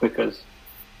dark because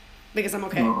I'm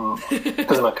okay.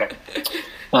 Because I'm okay.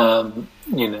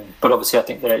 You know, but obviously I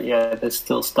think that there's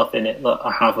still stuff in it that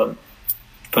I haven't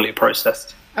fully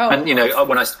processed. And you know,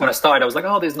 when I started, I was like,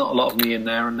 there's not a lot of me in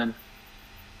there, and then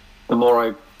the more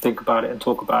I think about it and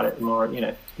talk about it, the more, you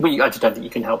know, I just don't think you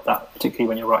can help that, particularly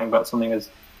when you're writing about something as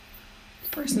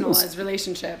personal as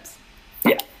relationships.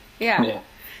 Yeah.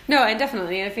 No, and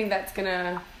definitely, I think that's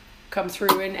gonna come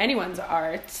through in anyone's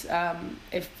art,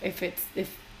 if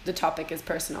the topic is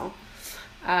personal.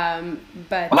 But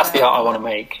that's the art I want to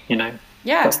make. You know.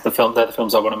 Yeah. That's the film. They're the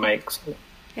films I want to make. So.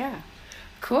 Yeah.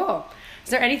 Cool.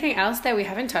 Is there anything else that we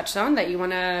haven't touched on that you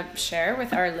want to share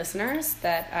with our listeners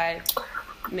that I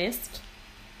missed?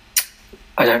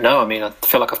 I don't know. I mean, I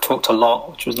feel like I've talked a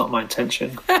lot, which was not my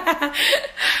intention.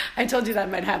 I told you that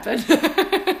might happen.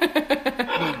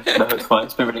 No, it's fine.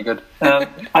 It's been really good. I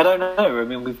don't know. I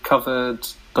mean, we've covered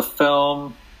the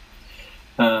film,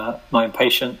 my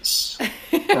impatience,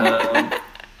 the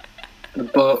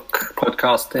book,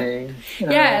 podcasting,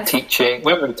 teaching.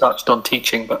 We haven't really touched on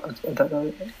teaching, but I don't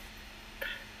know.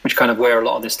 Which kind of where a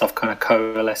lot of this stuff kind of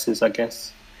coalesces, I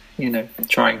guess. You know,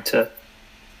 trying to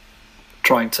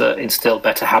instill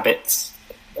better habits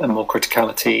and more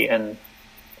criticality, and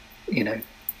you know,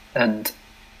 and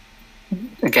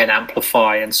again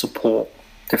amplify and support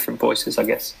different voices, I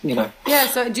guess, you know. Yeah,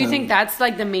 so do you think that's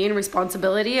like the main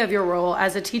responsibility of your role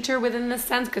as a teacher within this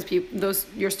sense? Because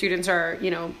your students are,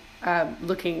 you know,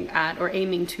 looking at or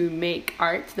aiming to make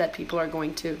art that people are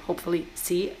going to hopefully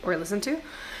see or listen to.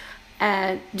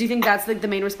 And do you think that's like the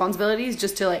main responsibility, is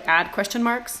just to like add question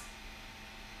marks?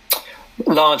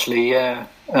 Largely, yeah.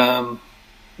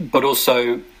 But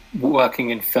also working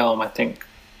in film, I think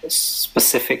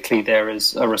specifically there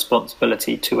is a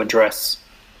responsibility to address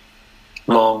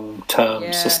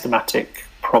long-term systematic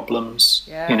problems,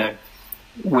 you know,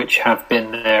 which have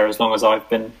been there as long as I've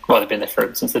been, well, they've been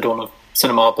there since the dawn of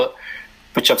cinema, but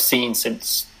which I've seen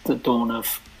since the dawn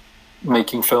of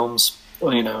making films,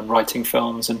 you know, and writing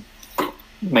films and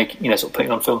making, you know, sort of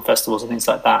putting on film festivals and things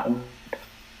like that. And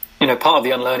part of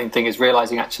the unlearning thing is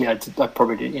realizing actually I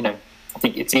probably did, I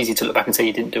think it's easy to look back and say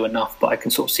you didn't do enough, but I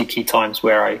can sort of see key times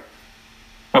where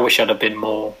I wish I'd have been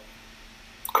more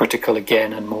critical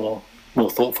again and more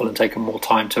thoughtful and taken more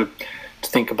time to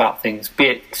think about things, be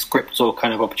it scripts or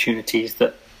kind of opportunities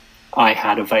that I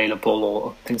had available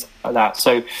or things like that.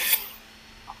 So,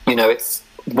 it's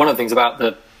one of the things about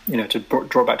to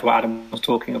draw back to what Adam was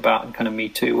talking about and kind of Me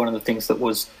Too, one of the things that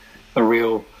was a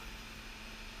real,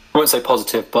 I won't say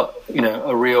positive, but,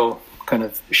 a real kind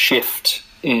of shift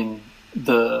in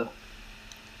the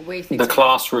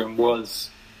classroom was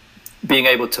being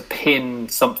able to pin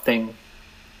something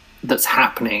that's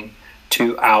happening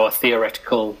to our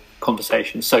theoretical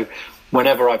conversation. So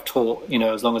whenever I've taught,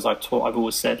 as long as I've taught, I've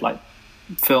always said, like,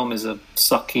 film is a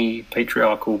sucky,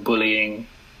 patriarchal, bullying,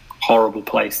 horrible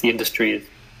place. The industry is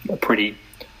a pretty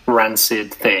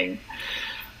rancid thing.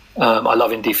 I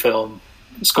love indie film.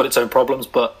 It's got its own problems,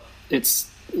 but it's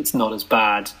not as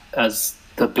bad as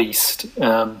The Beast.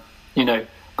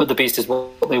 But The Beast is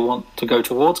what they want to go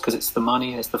towards because it's the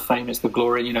money, it's the fame, it's the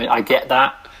glory. I get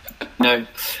that.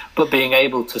 But being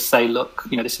able to say, look,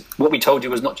 this what we told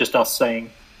you was not just us saying,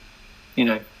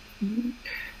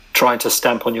 trying to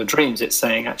stamp on your dreams. It's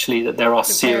saying actually that there are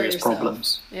serious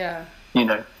problems. Yeah.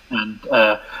 And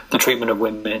the treatment of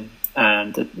women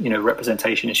and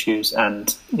representation issues,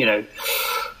 and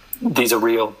these are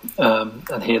real,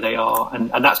 and here they are,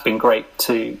 and that's been great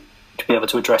to be able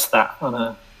to address that on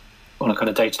a kind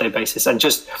of day-to-day basis, and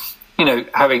just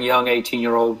having young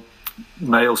 18-year-old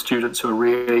male students who are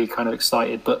really kind of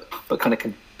excited, but kind of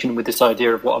continuing with this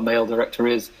idea of what a male director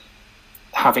is,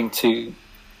 having to,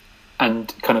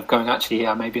 and kind of going, actually,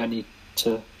 yeah, maybe I need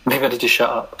to shut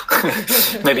up.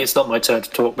 Maybe it's not my turn to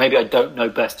talk. Maybe I don't know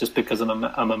best just because I'm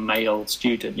a male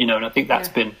student, and I think that's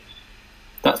been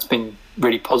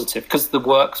really positive because the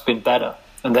work's been better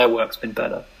and their work's been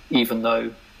better, even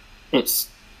though it's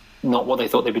not what they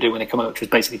thought they'd be doing when they come out, which was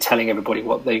basically telling everybody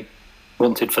what they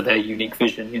wanted for their unique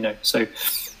vision, So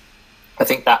I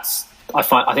think that's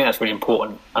really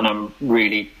important, and I'm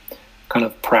really kind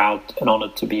of proud and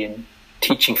honoured to be in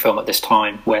teaching film at this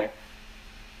time where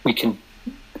we can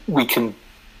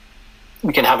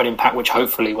have an impact which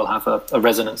hopefully will have a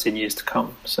resonance in years to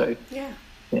come. So yeah,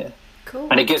 cool.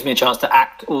 And it gives me a chance to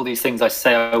act all these things I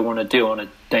say I want to do on a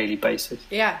daily basis.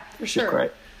 Yeah, for sure.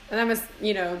 Great. And that must,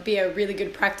 be a really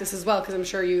good practice as well, because I'm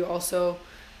sure you also,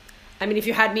 if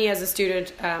you had me as a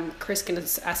student, Chris can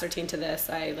ascertain to this,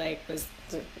 I was,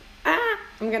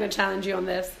 I'm going to challenge you on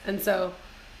this. And so,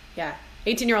 yeah,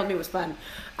 18-year-old me was fun.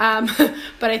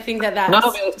 But I think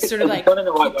that's sort of like... done in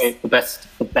the right way, it's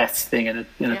the best thing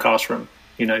in a classroom,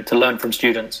 to learn from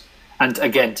students. And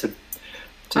again, to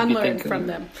unlearn from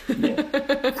them.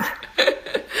 Yeah.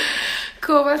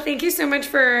 Cool. Well, thank you so much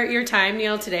for your time,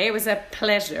 Neil, today. It was a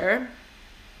pleasure.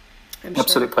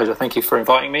 Absolute pleasure. Thank you for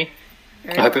inviting me.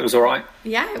 I hope it was all right.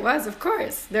 Yeah, it was, of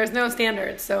course. There's no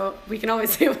standards, so we can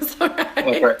always say it was all right.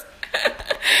 Oh, great.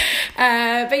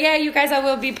 But yeah, you guys, I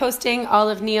will be posting all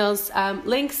of Neil's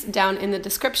links down in the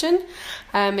description.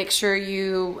 Make sure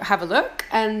you have a look,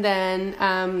 and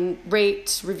then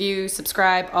rate, review,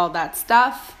 subscribe, all that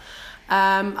stuff.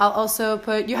 I'll also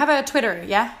put... You have a Twitter,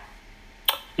 yeah?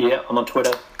 Yeah, I'm on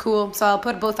Twitter. Cool. So I'll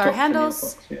put both our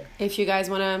handles if you guys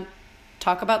want to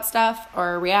talk about stuff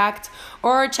or react,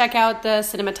 or check out the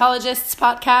Cinematologists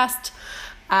podcast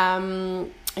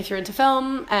if you're into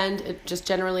film and just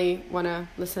generally want to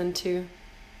listen to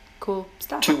cool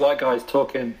stuff. Two white guys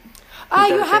talking.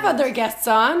 You have other guests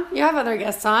on. Maybe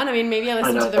I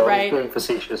listen to the right. I was being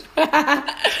facetious.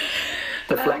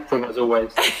 Deflecting as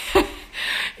always.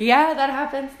 Yeah, that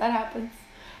happens.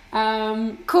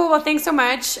 Cool. Well, thanks so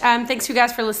much. Thanks you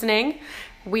guys for listening.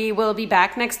 We will be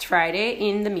back next Friday.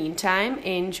 In the meantime,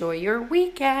 enjoy your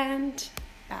weekend.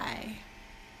 Bye.